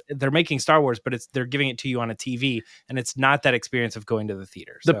like the- they're making Star Wars, but they're giving it to you on a TV, and it's not that experience of going to the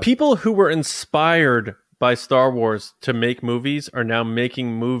theater. the So- people who were inspired by Star Wars to make movies are now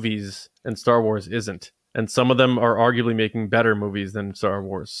making movies, and Star Wars isn't. And some of them are arguably making better movies than Star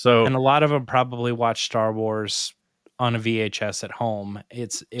Wars. So and a lot of them probably watch Star Wars on a VHS at home.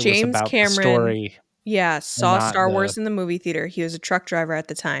 It James was about Cameron- the story. Yeah, saw not Star the- Wars in the movie theater. He was a truck driver at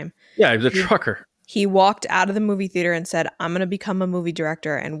the time. yeah, he was a trucker. He walked out of the movie theater and said, "I'm going to become a movie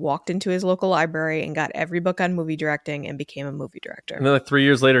director," and walked into his local library and got every book on movie directing and became a movie director. And then like 3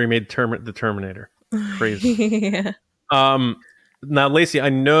 years later, he made the Terminator. Crazy. Yeah. Now, Lacey, I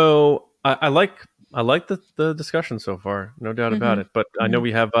know I like the discussion so far, no doubt about it. But I know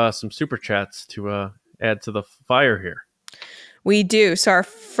we have some super chats to add to the fire here. We do. So our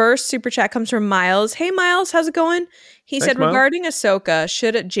first super chat comes from Miles. Hey, Miles, how's it going? He Thanks, said, Miles. regarding Ahsoka,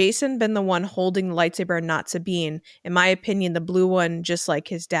 should Jason been the one holding the lightsaber and not Sabine? In my opinion, the blue one, just like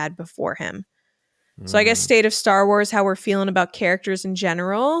his dad before him. So I guess state of Star Wars, how we're feeling about characters in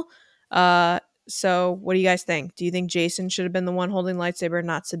general. So what do you guys think? Do you think Jason should have been the one holding the lightsaber,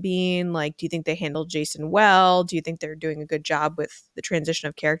 not Sabine? Like, do you think they handled Jason well? Do you think they're doing a good job with the transition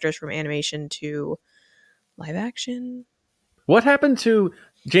of characters from animation to live action? What happened to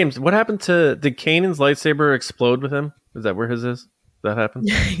James? What happened to did Kanan's lightsaber explode with him? Is that where his is? That happened?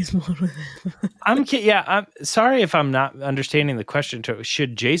 I'm sorry if I'm not understanding the question.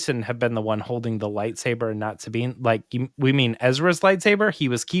 Should Jason have been the one holding the lightsaber and not Sabine? Like we mean Ezra's lightsaber? He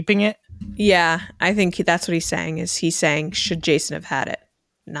was keeping it. Yeah, I think that's what he's saying. Is he's saying should Jason have had it,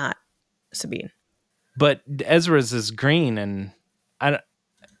 not Sabine? But Ezra's is green, and I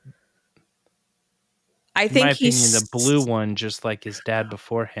in think my opinion, he's the blue one, just like his dad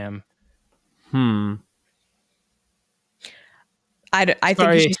before him. I think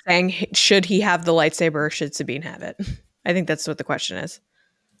Sorry. he's saying should he have the lightsaber or should Sabine have it? I think that's what the question is.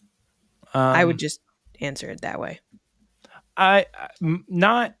 I would just answer it that way.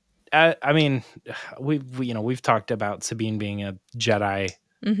 Not I mean, we've talked about Sabine being a Jedi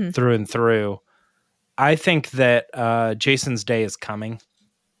Mm-hmm. through and through. I think that Jason's day is coming.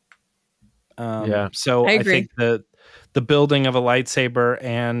 Yeah. So I I agree. think the building of a lightsaber,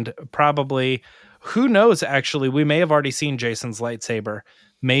 and probably, who knows, actually, we may have already seen Jason's lightsaber.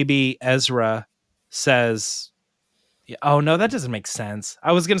 Maybe Ezra says, oh no, that doesn't make sense.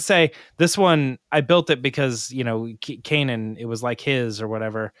 I was going to say this one, I built it because, Kanan, it was like his or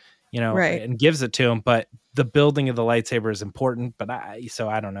whatever, Right. and gives it to him. But the building of the lightsaber is important. But I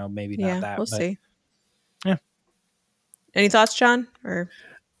don't know, maybe not Yeah, that. we'll But see. yeah. Any thoughts, John? Or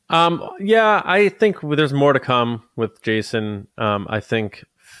Yeah, I think there's more to come with Jason. I think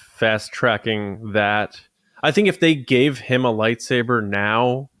fast tracking that. I think if they gave him a lightsaber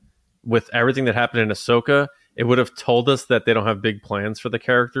now, with everything that happened in Ahsoka, it would have told us that they don't have big plans for the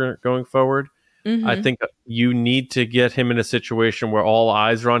character going forward. I Mhm. think you need to get him in a situation where all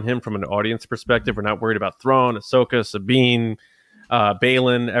eyes are on him from an audience perspective. We're not worried about Thrawn, Ahsoka, Sabine,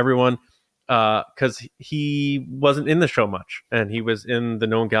 Balin, everyone, because he wasn't in the show much, and he was in the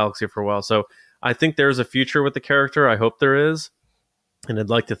known galaxy for a while. So I think there's a future with the character. I hope there is. And I'd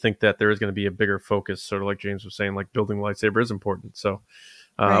like to think that there is going to be a bigger focus, sort of like James was saying, like building lightsaber is important. So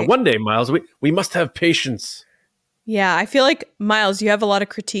Right. one day, Miles, we must have patience. Yeah, I feel like Miles, you have a lot of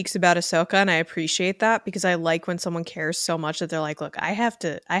critiques about Ahsoka, and I appreciate that because I like when someone cares so much that they're like, "Look, I have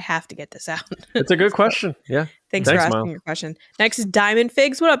to get this out." It's a good So, question. Yeah. thanks for asking Miles. your question. Next is Diamond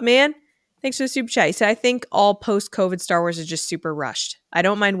Figs. What up, man? Thanks for the super chat. He said, "I think all post-COVID Star Wars is just super rushed. I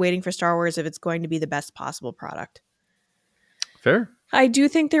don't mind waiting for Star Wars if it's going to be the best possible product." Fair. I do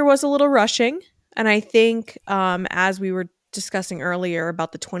think there was a little rushing, and I think as we were discussing earlier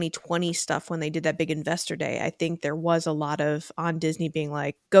about the 2020 stuff when they did that big investor day, I think there was a lot of on Disney being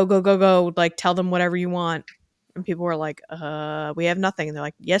like, go, go, go, go, like tell them whatever you want. And people were like, we have nothing. And they're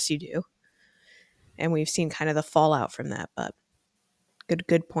like, yes, you do. And we've seen kind of the fallout from that, but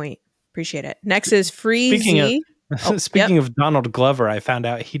good point. Appreciate it. Next is Freezy. Speaking of Donald Glover, I found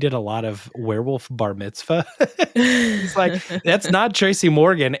out he did a lot of werewolf bar mitzvah. It's like, that's not Tracy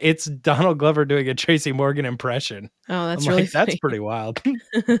Morgan. It's Donald Glover doing a Tracy Morgan impression. Oh, that's I'm really like, that's funny. pretty wild.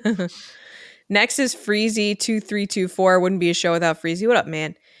 Next is Freezy2324. Wouldn't be a show without Freezy. What up,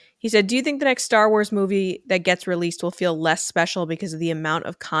 man? He said, do you think the next Star Wars movie that gets released will feel less special because of the amount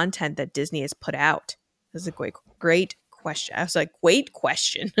of content that Disney has put out? This is a great question. I was like, great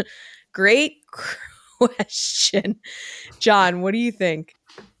question. Great question. John, what do you think?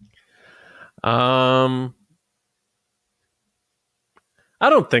 I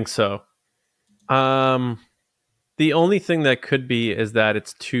don't think so. The only thing that could be is that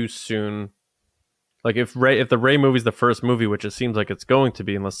it's too soon. Like if the Rey movie is the first movie, which it seems like it's going to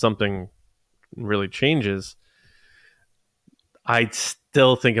be, unless something really changes, I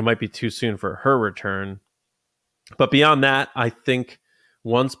still think it might be too soon for her return. But beyond that, I think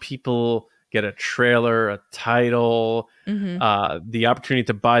once people get a trailer, a title, the opportunity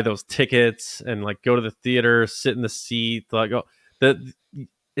to buy those tickets and like go to the theater, sit in the seat, like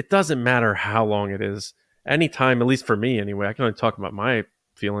it doesn't matter how long it is. Anytime, at least for me anyway, I can only talk about my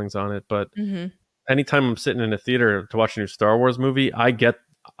feelings on it, but anytime I'm sitting in a theater to watch a new Star Wars movie, I get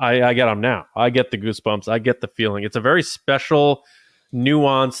them now. I get the goosebumps. I get the feeling. It's a very special,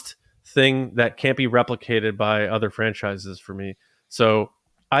 nuanced thing that can't be replicated by other franchises for me. So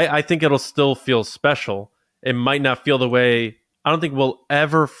I think it'll still feel special. It might not feel the way, I don't think we'll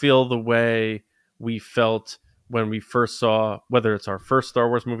ever feel the way we felt when we first saw, whether it's our first Star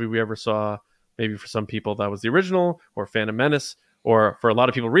Wars movie we ever saw, maybe for some people that was the original, or Phantom Menace, or for a lot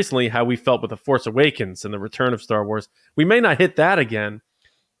of people recently, how we felt with The Force Awakens and the return of Star Wars. We may not hit that again,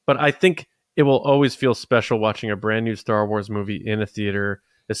 but I think it will always feel special watching a brand new Star Wars movie in a theater,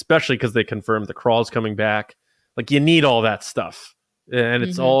 especially because they confirmed the crawl's coming back. Like, you need all that stuff. And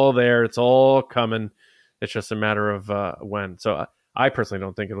it's all there. It's all coming. It's just a matter of when. So I personally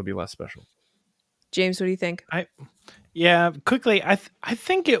don't think it'll be less special. James, what do you think? Quickly, I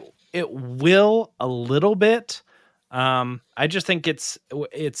think it will a little bit. I just think it's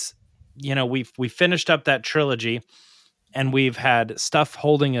we finished up that trilogy, and we've had stuff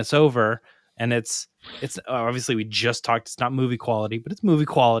holding us over, and it's obviously, we just talked, it's not movie quality, but it's movie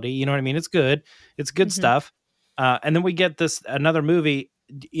quality. You know what I mean? It's good stuff. And then we get another movie,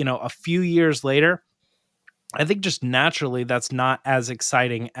 a few years later. I think just naturally that's not as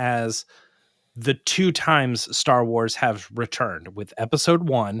exciting as the two times Star Wars have returned, with Episode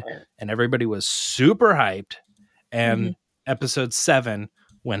 1, and everybody was super hyped, and Episode 7,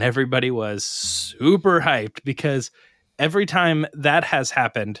 when everybody was super hyped, because every time that has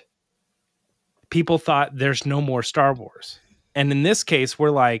happened, people thought there's no more Star Wars. And in this case,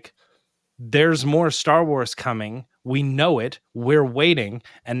 we're like, there's more Star Wars coming. We know it. We're waiting.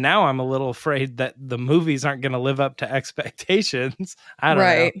 And now I'm a little afraid that the movies aren't going to live up to expectations. I don't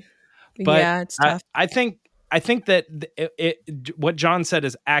know. But Yeah, it's tough. I think that what John said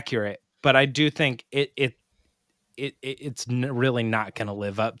is accurate, but I do think it's really not going to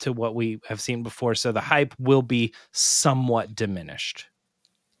live up to what we have seen before. So the hype will be somewhat diminished.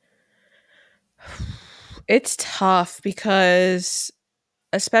 It's tough because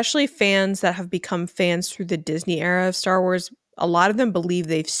especially fans that have become fans through the Disney era of Star Wars, a lot of them believe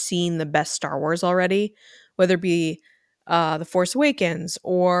they've seen the best Star Wars already, whether it be The Force Awakens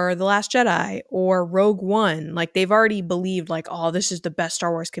or The Last Jedi or Rogue One. Like they've already believed like, oh, this is the best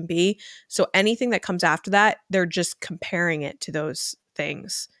Star Wars can be. So anything that comes after that, they're just comparing it to those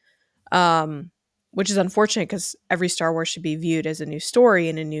things. Which is unfortunate because every Star Wars should be viewed as a new story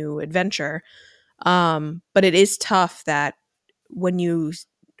and a new adventure. But it is tough that when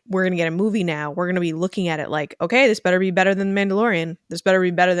we're going to get a movie now, we're going to be looking at it like, okay, this better be better than Mandalorian. This better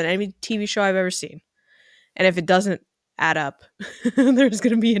be better than any TV show I've ever seen. And if it doesn't add up, there's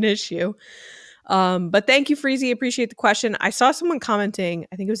going to be an issue. But thank you, Freezy. Appreciate the question. I saw someone commenting,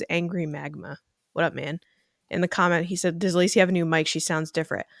 I think it was Angry Magma. What up, man? In the comment, he said, does Lacey have a new mic? She sounds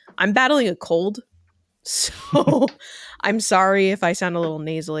different. I'm battling a cold. So I'm sorry if I sound a little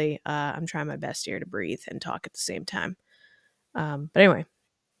nasally. I'm trying my best here to breathe and talk at the same time. But anyway,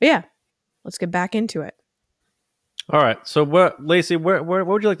 yeah, let's get back into it. All right. So, Lacey, what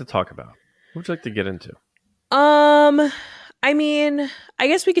would you like to talk about? What would you like to get into? I mean, I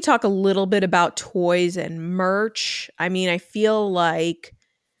guess we could talk a little bit about toys and merch. I mean, I feel like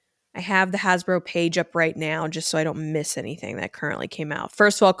I have the Hasbro page up right now just so I don't miss anything that currently came out.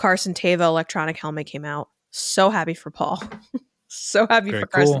 First of all, Carson Teva electronic helmet came out. So happy for Paul. So happy Very for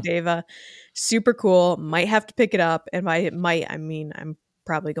Carson cool. Teva. Super cool. Might have to pick it up. And by might, I mean I'm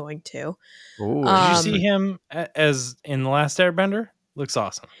probably going to. Ooh, Did you see him as in The Last Airbender? Looks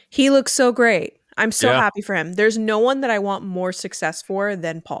awesome. He looks so great. I'm so Yeah. happy for him. There's no one that I want more success for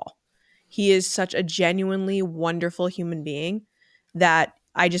than Paul. He is such a genuinely wonderful human being that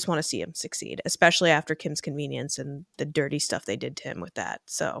I just want to see him succeed, especially after Kim's Convenience and the dirty stuff they did to him with that.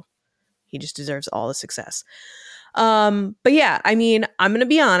 So he just deserves all the success. But yeah, I mean, I'm going to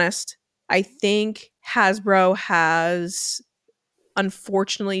be honest. I think Hasbro has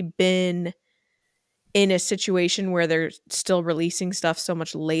unfortunately been in a situation where they're still releasing stuff so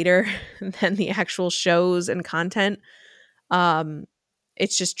much later than the actual shows and content.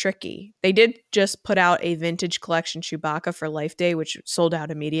 It's just tricky. They did just put out a vintage collection Chewbacca for Life Day, which sold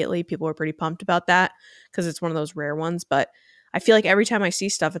out immediately. People were pretty pumped about that because it's one of those rare ones. But I feel like every time I see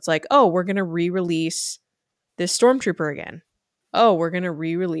stuff, it's like, oh, we're going to re-release this Stormtrooper again. Oh, we're going to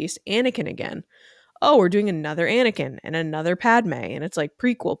re-release Anakin again. Oh, we're doing another Anakin and another Padme. And it's like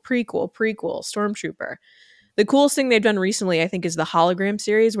prequel, Stormtrooper. The coolest thing they've done recently, I think, is the hologram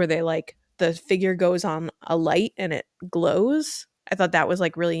series where they like the figure goes on a light and it glows. I thought that was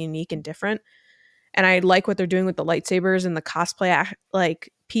like really unique and different. And I like what they're doing with the lightsabers and the cosplay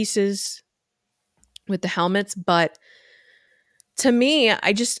like pieces with the helmets. But to me,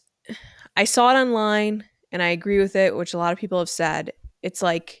 I saw it online and I agree with it, which a lot of people have said. It's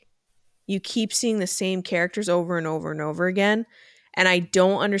like you keep seeing the same characters over and over and over again. And I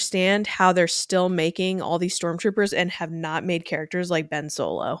don't understand how they're still making all these stormtroopers and have not made characters like Ben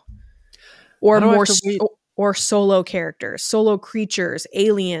Solo or more or solo characters, solo creatures,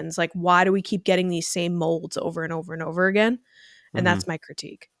 aliens. Like, why do we keep getting these same molds over and over and over again? And that's my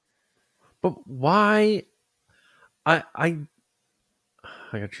critique. But why? I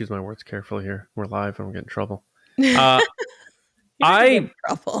gotta choose my words carefully here. We're live and we'll get in trouble.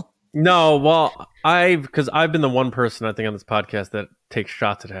 Trouble. No, well, because I've been the one person I think on this podcast that takes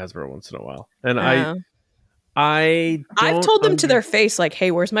shots at Hasbro once in a while, and I've told them to their face, like,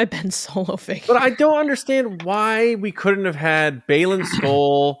 "Hey, where's my Ben Solo figure?" But I don't understand why we couldn't have had Baylan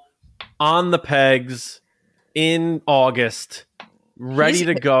Skoll on the pegs in August, ready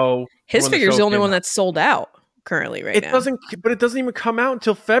to go. His figure's the only one that's sold out currently right now. But it doesn't even come out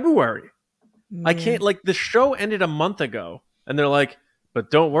until February. Man. I can't, like, the show ended a month ago, and they're like, but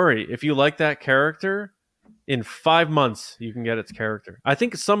don't worry, if you like that character, in 5 months you can get its character. I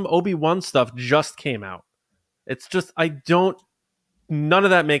think some Obi-Wan stuff just came out. It's just, none of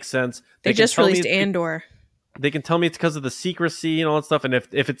that makes sense. They just released Andor. They can tell me it's because of the secrecy and all that stuff, and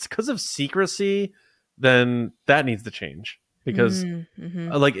if it's because of secrecy, then that needs to change. Because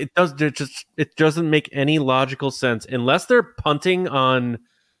like it doesn't make any logical sense unless they're punting on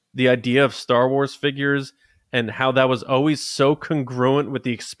the idea of Star Wars figures and how that was always so congruent with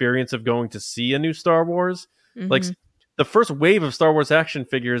the experience of going to see a new Star Wars. Like the first wave of Star Wars action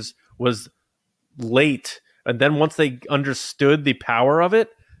figures was late, and then once they understood the power of it,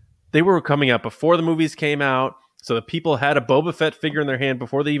 they were coming out before the movies came out, so the people had a Boba Fett figure in their hand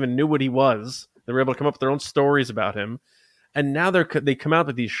before they even knew what he was. They were able to come up with their own stories about him, and now they come out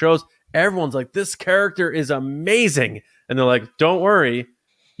with these shows. Everyone's like, this character is amazing, and they're like, don't worry,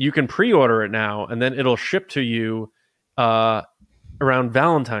 you can pre-order it now, and then it'll ship to you around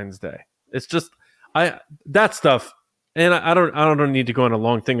Valentine's Day. It's just that stuff, and I don't need to go on a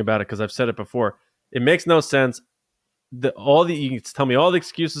long thing about it because I've said it before. It makes no sense. You can tell me all the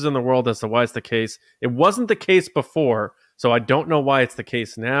excuses in the world as to why it's the case. It wasn't the case before, so I don't know why it's the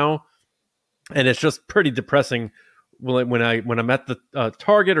case now, and it's just pretty depressing. When I'm at the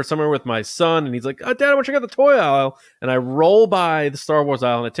Target or somewhere with my son, and he's like, "Oh, Dad, I want to check out the toy aisle," and I roll by the Star Wars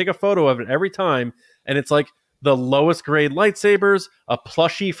aisle and I take a photo of it every time, and it's like the lowest grade lightsabers, a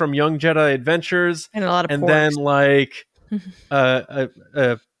plushie from Young Jedi Adventures, and a lot of and porks. then like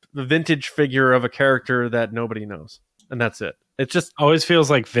a vintage figure of a character that nobody knows. And that's it. It just always feels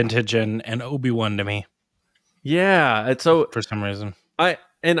like vintage and Obi-Wan to me. Yeah. It's so for some reason. I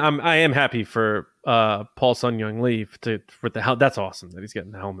am happy for Paul Sun-Young Lee with the that's awesome that he's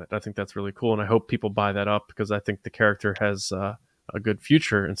getting the helmet. I think that's really cool, and I hope people buy that up because I think the character has a good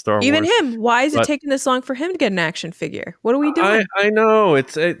future in Star Wars. Even him. Why is it taking this long for him to get an action figure? What are we doing? I know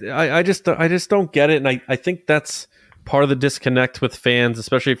I just don't get it, and I think that's part of the disconnect with fans,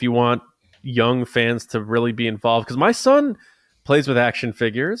 especially if you want young fans to really be involved. Because my son plays with action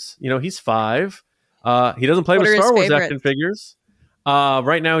figures. You know, he's 5. He doesn't play with Star Wars action figures.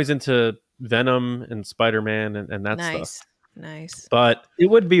 Right now he's into Venom and Spider-Man and that stuff. Nice. But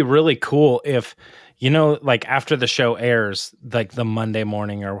it would be really cool if, like after the show airs, like the Monday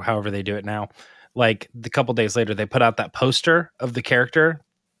morning or however they do it now, like the couple days later, they put out that poster of the character.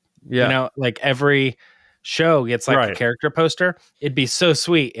 Yeah. Like every show gets like a character poster. It'd be so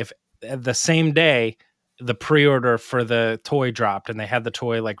sweet if the same day the pre-order for the toy dropped and they had the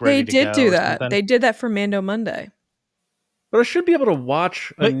toy like ready to go. They did do that. Something. They did that for Mando Monday. But I should be able to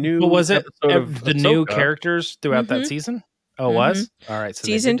watch a new. But was it of the new characters throughout that season? Oh, it was? All right. So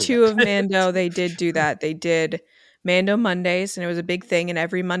season 2 of Mando, they did do that. They did Mando Mondays, and it was a big thing. And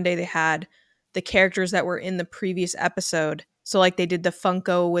every Monday they had the characters that were in the previous episode. So like they did the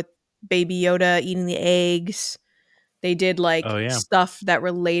Funko with Baby Yoda eating the eggs. They did like stuff that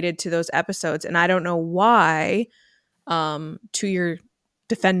related to those episodes. And I don't know why, to your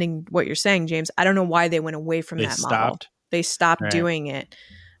defending what you're saying, James, I don't know why they went away from that model. They stopped doing it.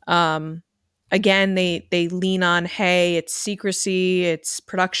 Again, they lean on, hey, it's secrecy, it's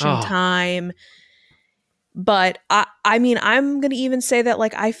production time. But I mean, I'm going to even say that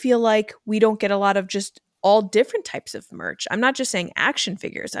like I feel like we don't get a lot of just all different types of merch. I'm not just saying action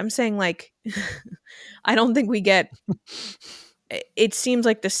figures. I'm saying like I don't think we get it seems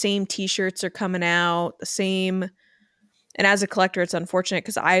like the same t-shirts are coming out, the same. And as a collector, it's unfortunate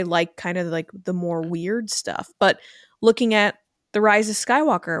because I like kind of like the more weird stuff. But looking at The Rise of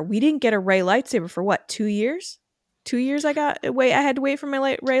Skywalker, we didn't get a Rey lightsaber for what, 2 years? 2 years I had to wait for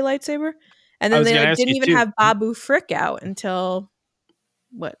my Rey lightsaber. And then they didn't even have Babu Frick out until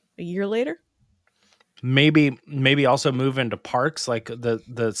what, a year later? Maybe also move into parks, like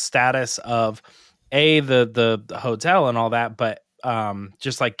the status of the hotel and all that, but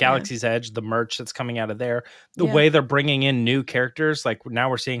just like Galaxy's Edge, the merch that's coming out of there, the way they're bringing in new characters, like now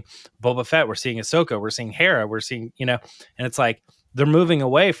we're seeing Boba Fett, we're seeing Ahsoka, we're seeing Hera, we're seeing, and it's like they're moving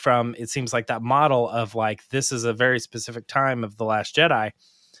away from, it seems like that model of like, this is a very specific time of The Last Jedi.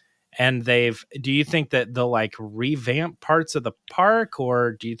 And do you think that they'll like revamp parts of the park,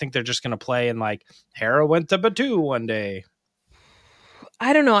 or do you think they're just going to play in like Hera went to Batuu one day?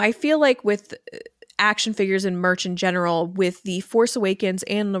 I don't know. I feel like with action figures and merch in general, with The Force Awakens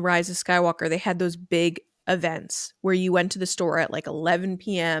and The Rise of Skywalker, they had those big events where you went to the store at like 11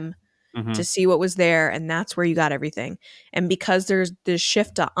 p.m. to see what was there, and that's where you got everything. And because there's this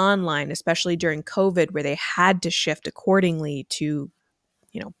shift to online, especially during COVID, where they had to shift accordingly to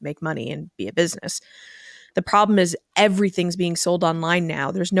make money and be a business. The problem is everything's being sold online now.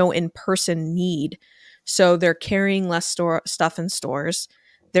 There's no in-person need. So they're carrying less stuff in stores.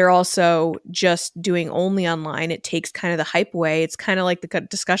 They're also just doing only online. It takes kind of the hype away. It's kind of like the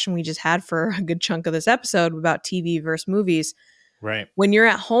discussion we just had for a good chunk of this episode about TV versus movies. Right. When you're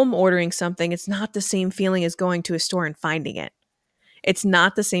at home ordering something, it's not the same feeling as going to a store and finding it. It's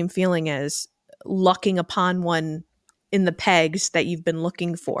not the same feeling as lucking upon one in the pegs that you've been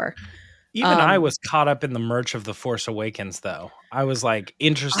looking for. Even I was caught up in the merch of The Force Awakens, though. I was like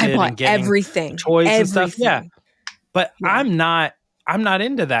interested in getting everything, toys and stuff. Yeah. But I'm not I'm not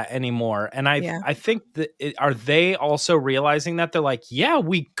into that anymore. And I think that are they also realizing that they're like, yeah,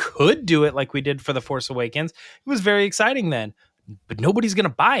 we could do it like we did for The Force Awakens. It was very exciting then, but nobody's going to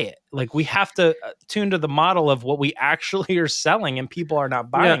buy it. Like we have to tune to the model of what we actually are selling, and people are not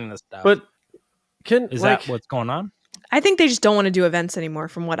buying this stuff. But is that what's going on? I think they just don't want to do events anymore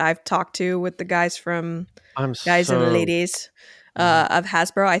from what I've talked to with the guys from and ladies of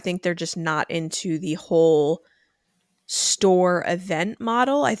Hasbro. I think they're just not into the whole store event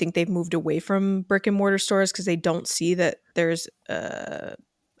model. I think they've moved away from brick and mortar stores because they don't see that there's a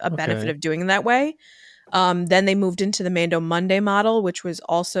benefit of doing it that way. Then they moved into the Mando Monday model, which was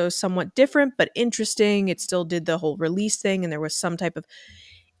also somewhat different but interesting. It still did the whole release thing, and there was some type of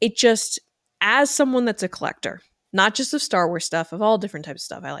it. Just as someone that's a collector, not just of Star Wars stuff, of all different types of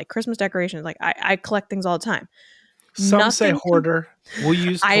stuff. I like Christmas decorations. Like I collect things all the time. Some say hoarder. We'll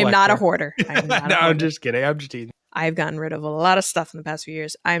use. I am not a hoarder. I'm just kidding. I'm just teasing. I've gotten rid of a lot of stuff in the past few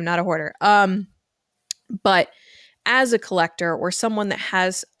years. I am not a hoarder. But as a collector or someone that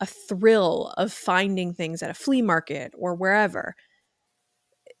has a thrill of finding things at a flea market or wherever,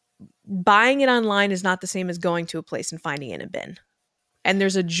 buying it online is not the same as going to a place and finding it in a bin. And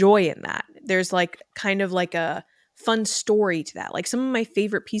there's a joy in that. There's like kind of like a fun story to that. Like some of my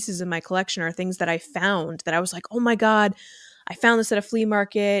favorite pieces in my collection are things that I found that I was like, oh my God, I found this at a flea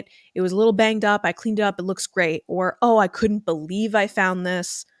market. It was a little banged up. I cleaned it up. It looks great. Or, oh, I couldn't believe I found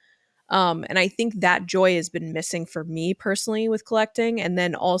this. And I think that joy has been missing for me personally with collecting. And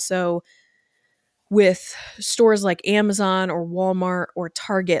then also with stores like Amazon or Walmart or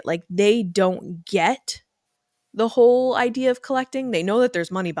Target, like they don't get the whole idea of collecting. They know that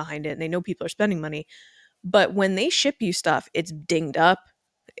there's money behind it and they know people are spending money. But when they ship you stuff, it's dinged up.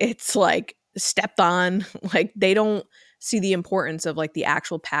 It's like stepped on. Like they don't see the importance of like the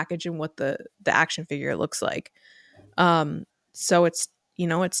actual package and what the action figure looks like. So it's,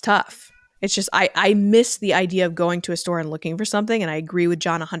 it's tough. It's just, I miss the idea of going to a store and looking for something. And I agree with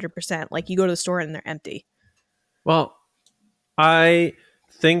John 100%. Like you go to the store and they're empty. Well, I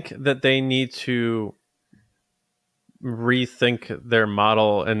think that they need to rethink their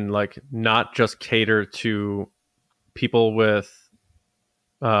model and like not just cater to people with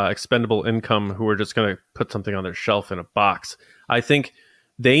expendable income who are just going to put something on their shelf in a box. I think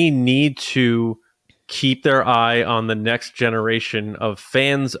they need to keep their eye on the next generation of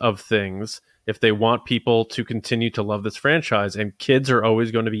fans of things if they want people to continue to love this franchise, and kids are always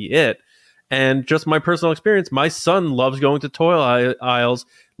going to be it. And just my personal experience, my son loves going to toy aisles,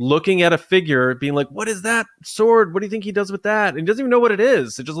 looking at a figure, being like, what is that sword? What do you think he does with that? And he doesn't even know what it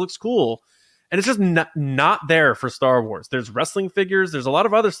is. It just looks cool. And it's just not there for Star Wars. There's wrestling figures. There's a lot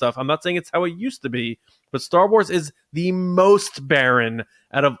of other stuff. I'm not saying it's how it used to be, but Star Wars is the most barren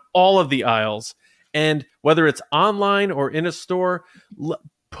out of all of the aisles. And whether it's online or in a store,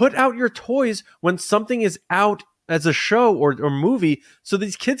 put out your toys when something is out as a show or movie, so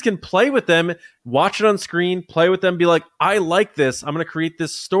these kids can play with them, watch it on screen, play with them, be like, I like this. I'm going to create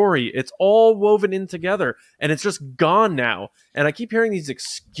this story. It's all woven in together, and it's just gone now. And I keep hearing these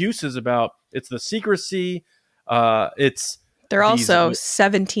excuses about it's the secrecy. They're also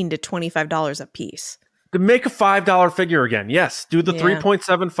 $17 to $25 a piece. To make a $5 figure again. Yes, do the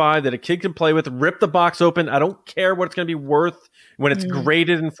 3.75 that a kid can play with. Rip the box open. I don't care what it's going to be worth when it's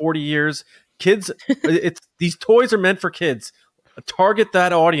graded in 40 years. Kids, these toys are meant for kids. Target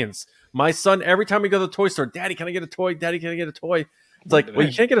that audience. My son, every time we go to the toy store, Daddy, can I get a toy? Daddy, can I get a toy? It's like, well,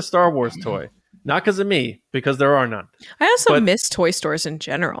 you can't get a Star Wars toy. Not because of me, because there are none. I also miss toy stores in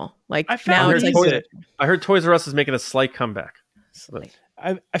general. Like I heard Toys R Us is making a slight comeback.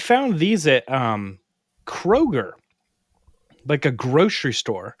 I found these at Kroger, like a grocery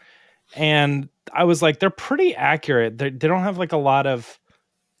store, and I was like, they're pretty accurate. They don't have like a lot of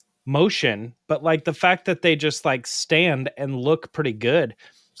motion, but like the fact that they just like stand and look pretty good.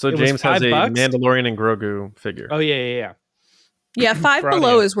 So James has a Mandalorian and Grogu figure. Oh yeah. Yeah, Five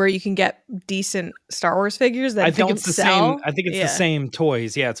Below is where you can get decent Star Wars figures that don't sell. I think it's the same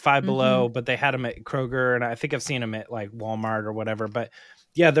toys. Yeah, it's Five Below, but they had them at Kroger, and I think I've seen them at like Walmart or whatever. But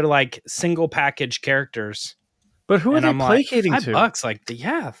yeah, they're like single package characters. But who are they placating to? $5,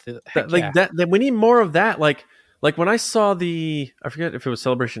 like that. We need more of that. Like when I saw I forget if it was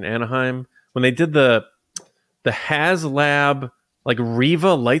Celebration Anaheim, when they did the HasLab like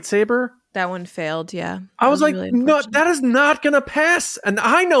Riva lightsaber. That one failed, yeah. I was like, really no, that is not going to pass. And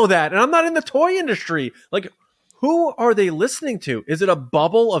I know that. And I'm not in the toy industry. Like, who are they listening to? Is it a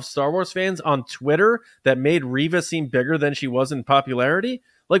bubble of Star Wars fans on Twitter that made Riva seem bigger than she was in popularity?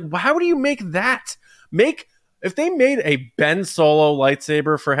 Like, how do you make that? If they made a Ben Solo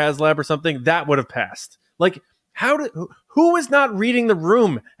lightsaber for HasLab or something, that would have passed. Like, Who is not reading the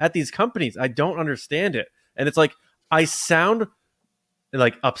room at these companies? I don't understand it. And it's like, I sound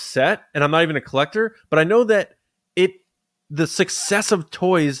like upset, and I'm not even a collector, but I know that the success of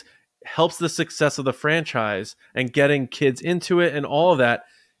toys helps the success of the franchise and getting kids into it and all of that.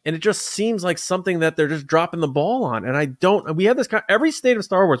 And it just seems like something that they're just dropping the ball on. And we have this every State of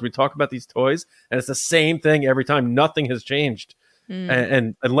Star Wars, we talk about these toys, and it's the same thing every time. Nothing has changed.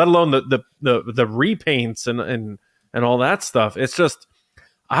 And let alone the repaints and all that stuff. It's just,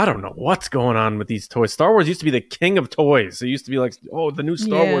 I don't know what's going on with these toys. Star Wars used to be the king of toys. It used to be like, oh, the new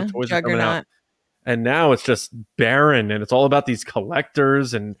Star Wars toys are coming out. And now it's just barren, and it's all about these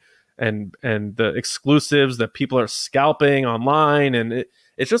collectors and the exclusives that people are scalping online, and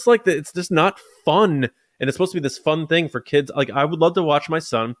it's just like it's just not fun. And it's supposed to be this fun thing for kids. Like, I would love to watch my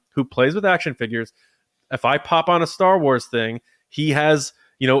son, who plays with action figures. If I pop on a Star Wars thing, he has,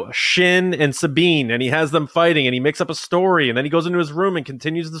 Shin and Sabine, and he has them fighting, and he makes up a story, and then he goes into his room and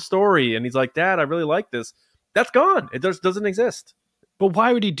continues the story, and he's like, Dad, I really like this. That's gone. It just doesn't exist. But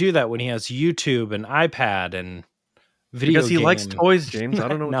why would he do that when he has YouTube and iPad and video Because he likes toys, James. I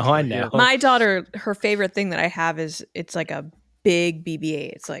don't know. No, I know. My daughter, her favorite thing that I have is, it's like a big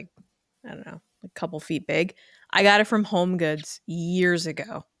BB-8. It's like, I don't know, a couple feet big. I got it from Home Goods years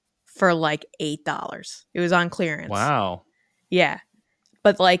ago for like $8. It was on clearance. Wow. Yeah.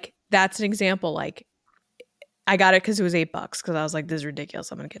 But like, that's an example. Like, I got it because it was $8 because I was like, this is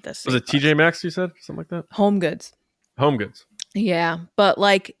ridiculous. I'm going to get this. Was it TJ Maxx, you said? Something like that? Home Goods. Home Goods. Yeah. But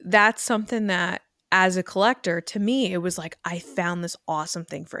like, that's something that, as a collector, to me, it was like, I found this awesome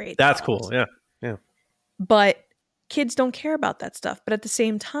thing for $8. That's cool. Yeah. Yeah. But kids don't care about that stuff. But at the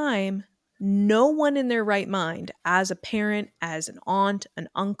same time, no one in their right mind, as a parent, as an aunt, an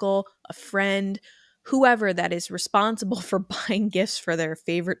uncle, a friend, whoever that is responsible for buying gifts for their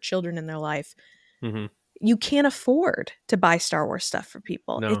favorite children in their life, you can't afford to buy Star Wars stuff for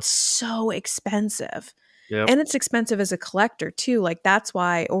people. No. It's so expensive. Yep. And it's expensive as a collector too. Like, that's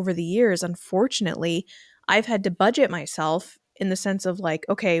why over the years, unfortunately, I've had to budget myself in the sense of like,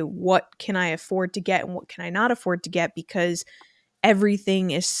 okay, what can I afford to get and what can I not afford to get, because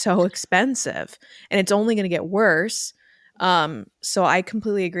everything is so expensive and it's only going to get worse. So I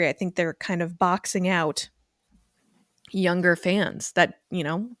completely agree. I think they're kind of boxing out younger fans that,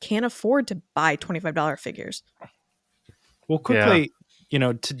 can't afford to buy $25 figures. Well, quickly,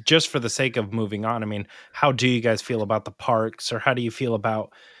 just for the sake of moving on, I mean, how do you guys feel about the parks, or how do you feel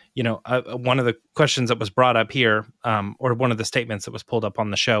about, one of the questions that was brought up here, or one of the statements that was pulled up on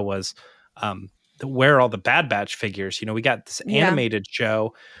the show was, where are all the Bad Batch figures? We got this animated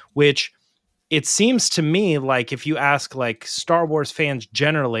show, which it seems to me like if you ask like Star Wars fans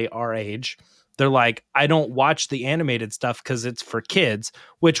generally our age, they're like, I don't watch the animated stuff because it's for kids,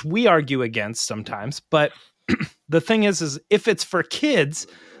 which we argue against sometimes. But the thing is if it's for kids,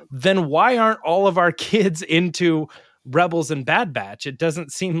 then why aren't all of our kids into Rebels and Bad Batch? It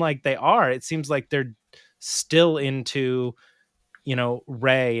doesn't seem like they are. It seems like they're still into,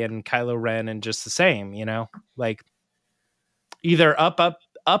 Rey and Kylo Ren and just the same, like either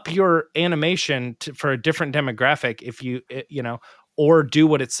up your animation for a different demographic if you, or do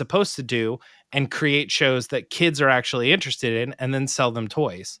what it's supposed to do and create shows that kids are actually interested in and then sell them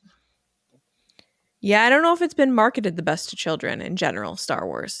toys. Yeah, I don't know if it's been marketed the best to children in general, Star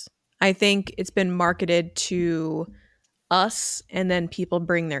Wars. I think it's been marketed to us and then people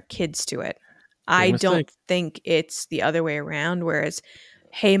bring their kids to it. I don't think it's the other way around, whereas,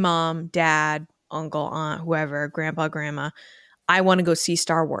 hey, mom, dad, uncle, aunt, whoever, grandpa, grandma, I want to go see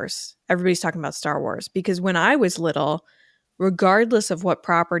Star Wars. Everybody's talking about Star Wars because when I was little, regardless of what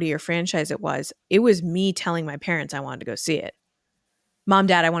property or franchise it was me telling my parents I wanted to go see it. Mom,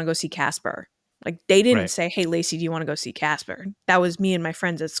 dad, I want to go see Casper. Like, they didn't say, hey, Lacey, do you want to go see Casper? That was me and my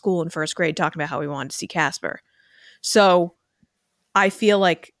friends at school in first grade talking about how we wanted to see Casper. So I feel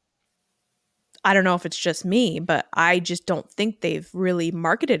like, I don't know if it's just me, but I just don't think they've really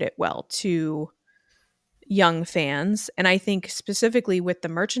marketed it well to young fans. And I think specifically with the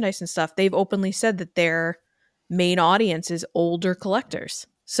merchandise and stuff, they've openly said that their main audience is older collectors.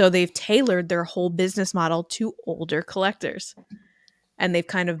 So they've tailored their whole business model to older collectors. And they've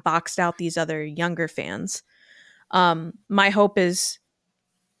kind of boxed out these other younger fans. My hope is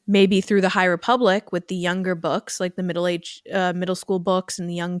maybe through the High Republic with the younger books, like the middle school books and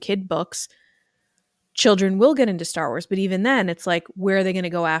the young kid books, children will get into Star Wars. But even then, it's like, where are they going to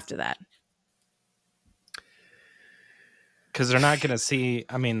go after that? Because they're not going to see,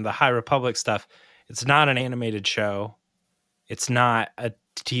 the High Republic stuff. It's not an animated show. It's not a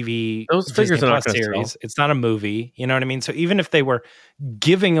TV Those Disney figures are not Plus gonna series. sell. It's not a movie. You know what I mean? So even if they were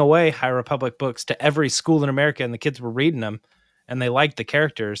giving away High Republic books to every school in America and the kids were reading them and they liked the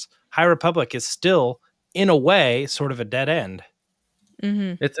characters, High Republic is still, in a way, sort of a dead end.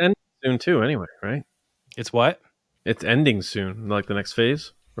 Mm-hmm. It's ending soon too, anyway, right? It's what? It's ending soon, like the next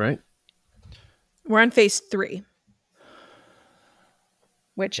phase, right? We're on phase 3,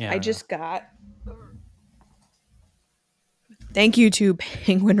 which Yeah, I I just got. Thank you to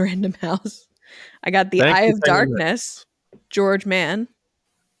Penguin Random House. I got the Thank Eye you, of Penguin Darkness, George Mann.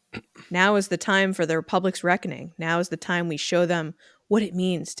 Now is the time for the Republic's reckoning. Now is the time we show them what it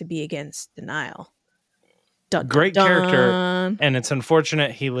means to be against denial. Dun, Great dun, character, dun. and it's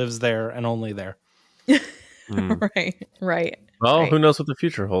unfortunate he lives there and only there. Right, right. Well, right. who knows what the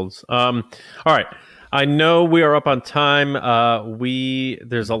future holds? All right. I know we are up on time.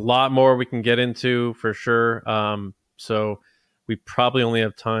 There's a lot more we can get into for sure. So we probably only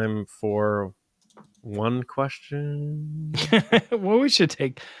have time for one question. Well, we should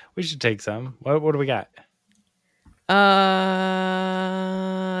take some. What do we got?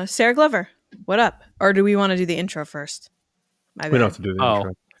 Sarah Glover, what up? Or do we want to do the intro first? My We don't bad. have to do the Oh.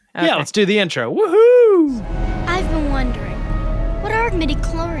 intro. Okay. Yeah, let's do the intro. Woohoo! I've been wondering, what are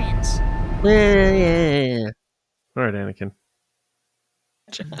midichlorians? All right, Anakin.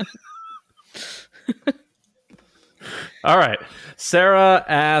 All right. Sarah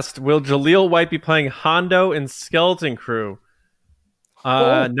asked, will Jaleel White be playing Hondo in Skeleton Crew?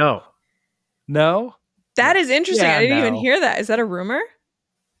 No. No, That is interesting. Yeah, I didn't even no. hear that. Is that a rumor?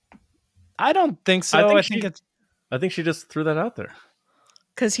 I don't think so. I think it's I think she just threw that out there.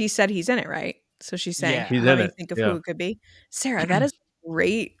 Because he said he's in it, right? So she's saying, Yeah. He's how in do you it, think of yeah. who it could be? Sarah, that is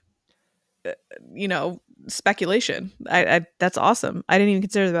great, speculation. I that's awesome. I didn't even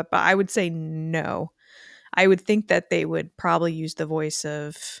consider that, but I would say no. I would think that they would probably use the voice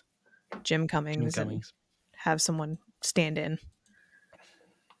of Jim Cummings, and have someone stand in.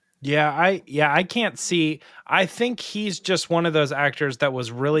 I can't see. I think he's just one of those actors that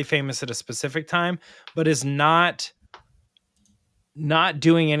was really famous at a specific time, but is not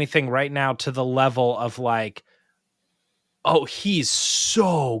doing anything right now to the level of like, oh, he's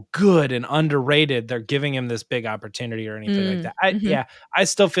so good and underrated. They're giving him this big opportunity or anything like that. I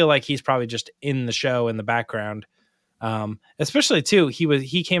still feel like he's probably just in the show in the background. Especially too,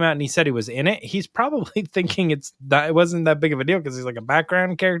 he came out and he said he was in it. He's probably thinking it wasn't that big of a deal because he's like a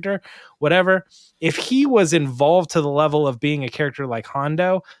background character, whatever. If he was involved to the level of being a character like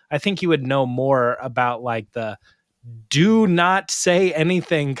Hondo, I think he would know more about like the do not say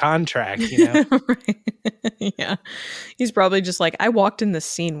anything contract, Right. Yeah. He's probably just like, I walked in this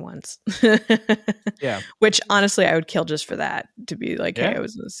scene once. Yeah. Which honestly, I would kill just for that, to be like, hey, Yeah. I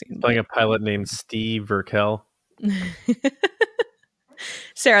was in the scene. Playing a pilot named Steve Verkel.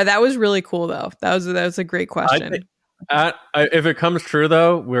 Sarah, that was really cool though. That was a great question. If it comes true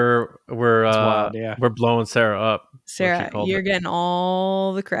though, we're wild, yeah. we're blowing Sarah up. Sarah, called you're it. getting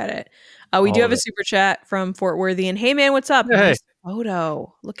all the credit. We All do have of a it. super chat from Fort Worthy, and hey man, what's up? Hey. Nice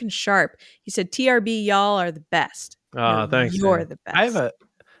photo, looking sharp. He said, "TRB, y'all are the best." No, Thanks. You're man. the best. I have a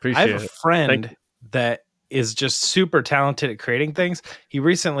Appreciate it. friend that is just super talented at creating things. He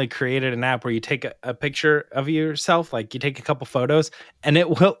recently created an app where you take a picture of yourself, like you take a couple photos, and it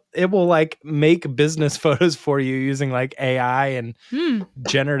will like make business photos for you using like AI and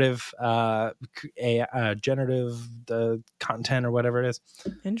generative content or whatever it is.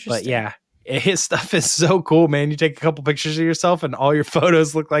 Interesting. But yeah, his stuff is so cool, man. You take a couple pictures of yourself and all your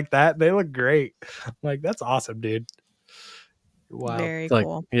photos look like that. They look great. Like, that's awesome, dude. Wow. Very Like,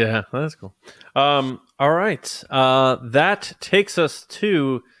 cool. yeah, that's cool. All right. That takes us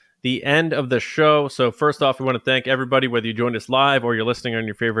to the end of the show. So first off, we want to thank everybody, whether you joined us live or you're listening on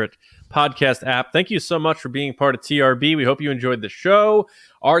your favorite podcast app. Thank you so much for being part of TRB. We hope you enjoyed the show.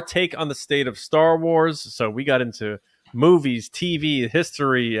 Our take on the state of Star Wars. So we got into movies, TV,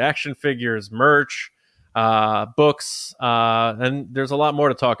 history, action figures, merch, books, and there's a lot more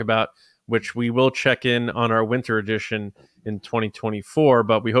to talk about, which we will check in on our winter edition in 2024.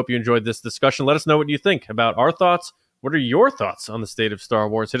 But we hope you enjoyed this discussion. Let us know what you think about our thoughts. What are your thoughts on the state of Star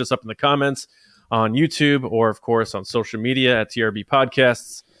Wars? Hit us up in the comments on YouTube or, of course, on social media at TRB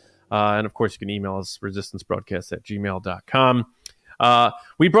Podcasts. And, of course, you can email us, resistancebroadcast@gmail.com.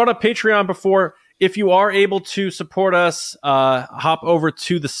 We brought up Patreon before. If you are able to support us, hop over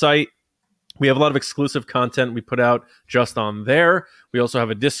to the site. We have a lot of exclusive content we put out just on there. We also have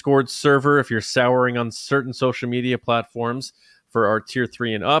a Discord server if you're souring on certain social media platforms for our tier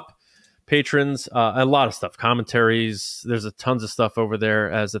 3 and up patrons. A lot of stuff, commentaries. There's a tons of stuff over there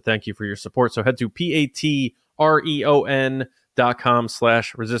as a thank you for your support. So head to patreon.com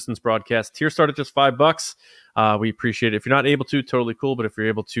patreon.com/resistance broadcast. Tier start at just $5. We appreciate it. If you're not able to, totally cool. But if you're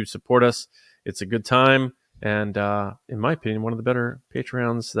able to support us, it's a good time. And in my opinion, one of the better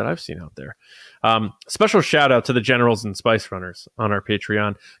Patreons that I've seen out there. Special shout out to the generals and spice runners on our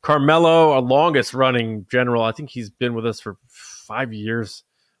Patreon. Carmelo, our longest running general. I think he's been with us for 5 years.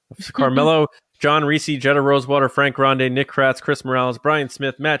 Carmelo, John Reese, Jetta Rosewater, Frank Grande, Nick Kratz, Chris Morales, Brian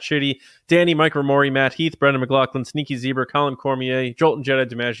Smith, Matt Shitty, Danny, Mike Ramori, Matt Heath, Brendan McLaughlin, Sneaky Zebra, Colin Cormier, Jolton Jetta,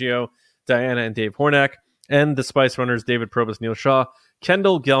 DiMaggio, Diana, and Dave Hornack. And the Spice Runners, David Probus, Neil Shaw,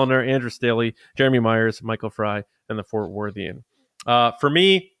 Kendall Gellner, Andrew Staley, Jeremy Myers, Michael Fry, and the Fort Worthian. For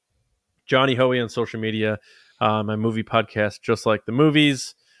me, Johnny Hoey on social media, my movie podcast, Just Like the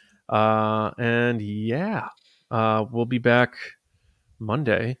Movies. And yeah, we'll be back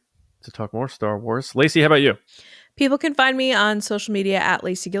Monday to talk more Star Wars. Lacey, how about you? People can find me on social media at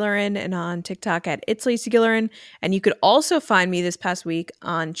Lacey Gillerin and on TikTok at It's Lacey Gillerin. And you could also find me this past week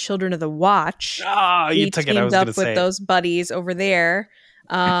on Children of the Watch. You took it. I was going to say with those buddies over there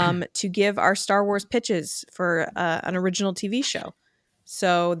to give our Star Wars pitches for an original TV show.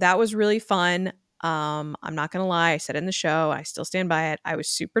 So that was really fun. I'm not going to lie. I said in the show, I still stand by it. I was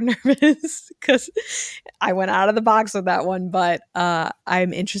super nervous because I went out of the box with that one, but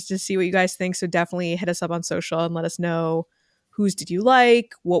I'm interested to see what you guys think. So definitely hit us up on social and let us know whose did you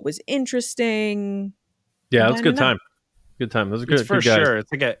like, what was interesting. Yeah, it was a good time. Good time. Those are good. It's for good guys. sure.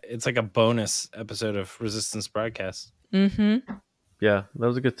 It's like a bonus episode of Resistance Broadcast. Mm-hmm. Yeah, that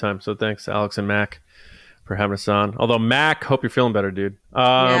was a good time. So thanks, Alex and Mac, for having us on. Although, Mac, hope you're feeling better, dude.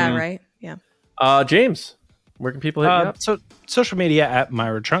 Yeah, right. Yeah. James, where can people hit you up? So social media at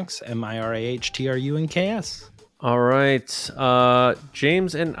Myra Trunks, MIRAHTRUNKS. All right.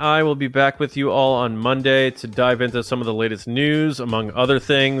 James and I will be back with you all on Monday to dive into some of the latest news, among other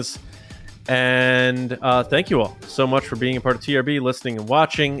things. And thank you all so much for being a part of TRB, listening and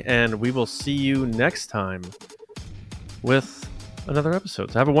watching. And we will see you next time with another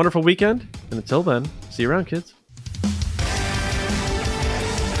episode. So have a wonderful weekend. And until then, see you around, kids.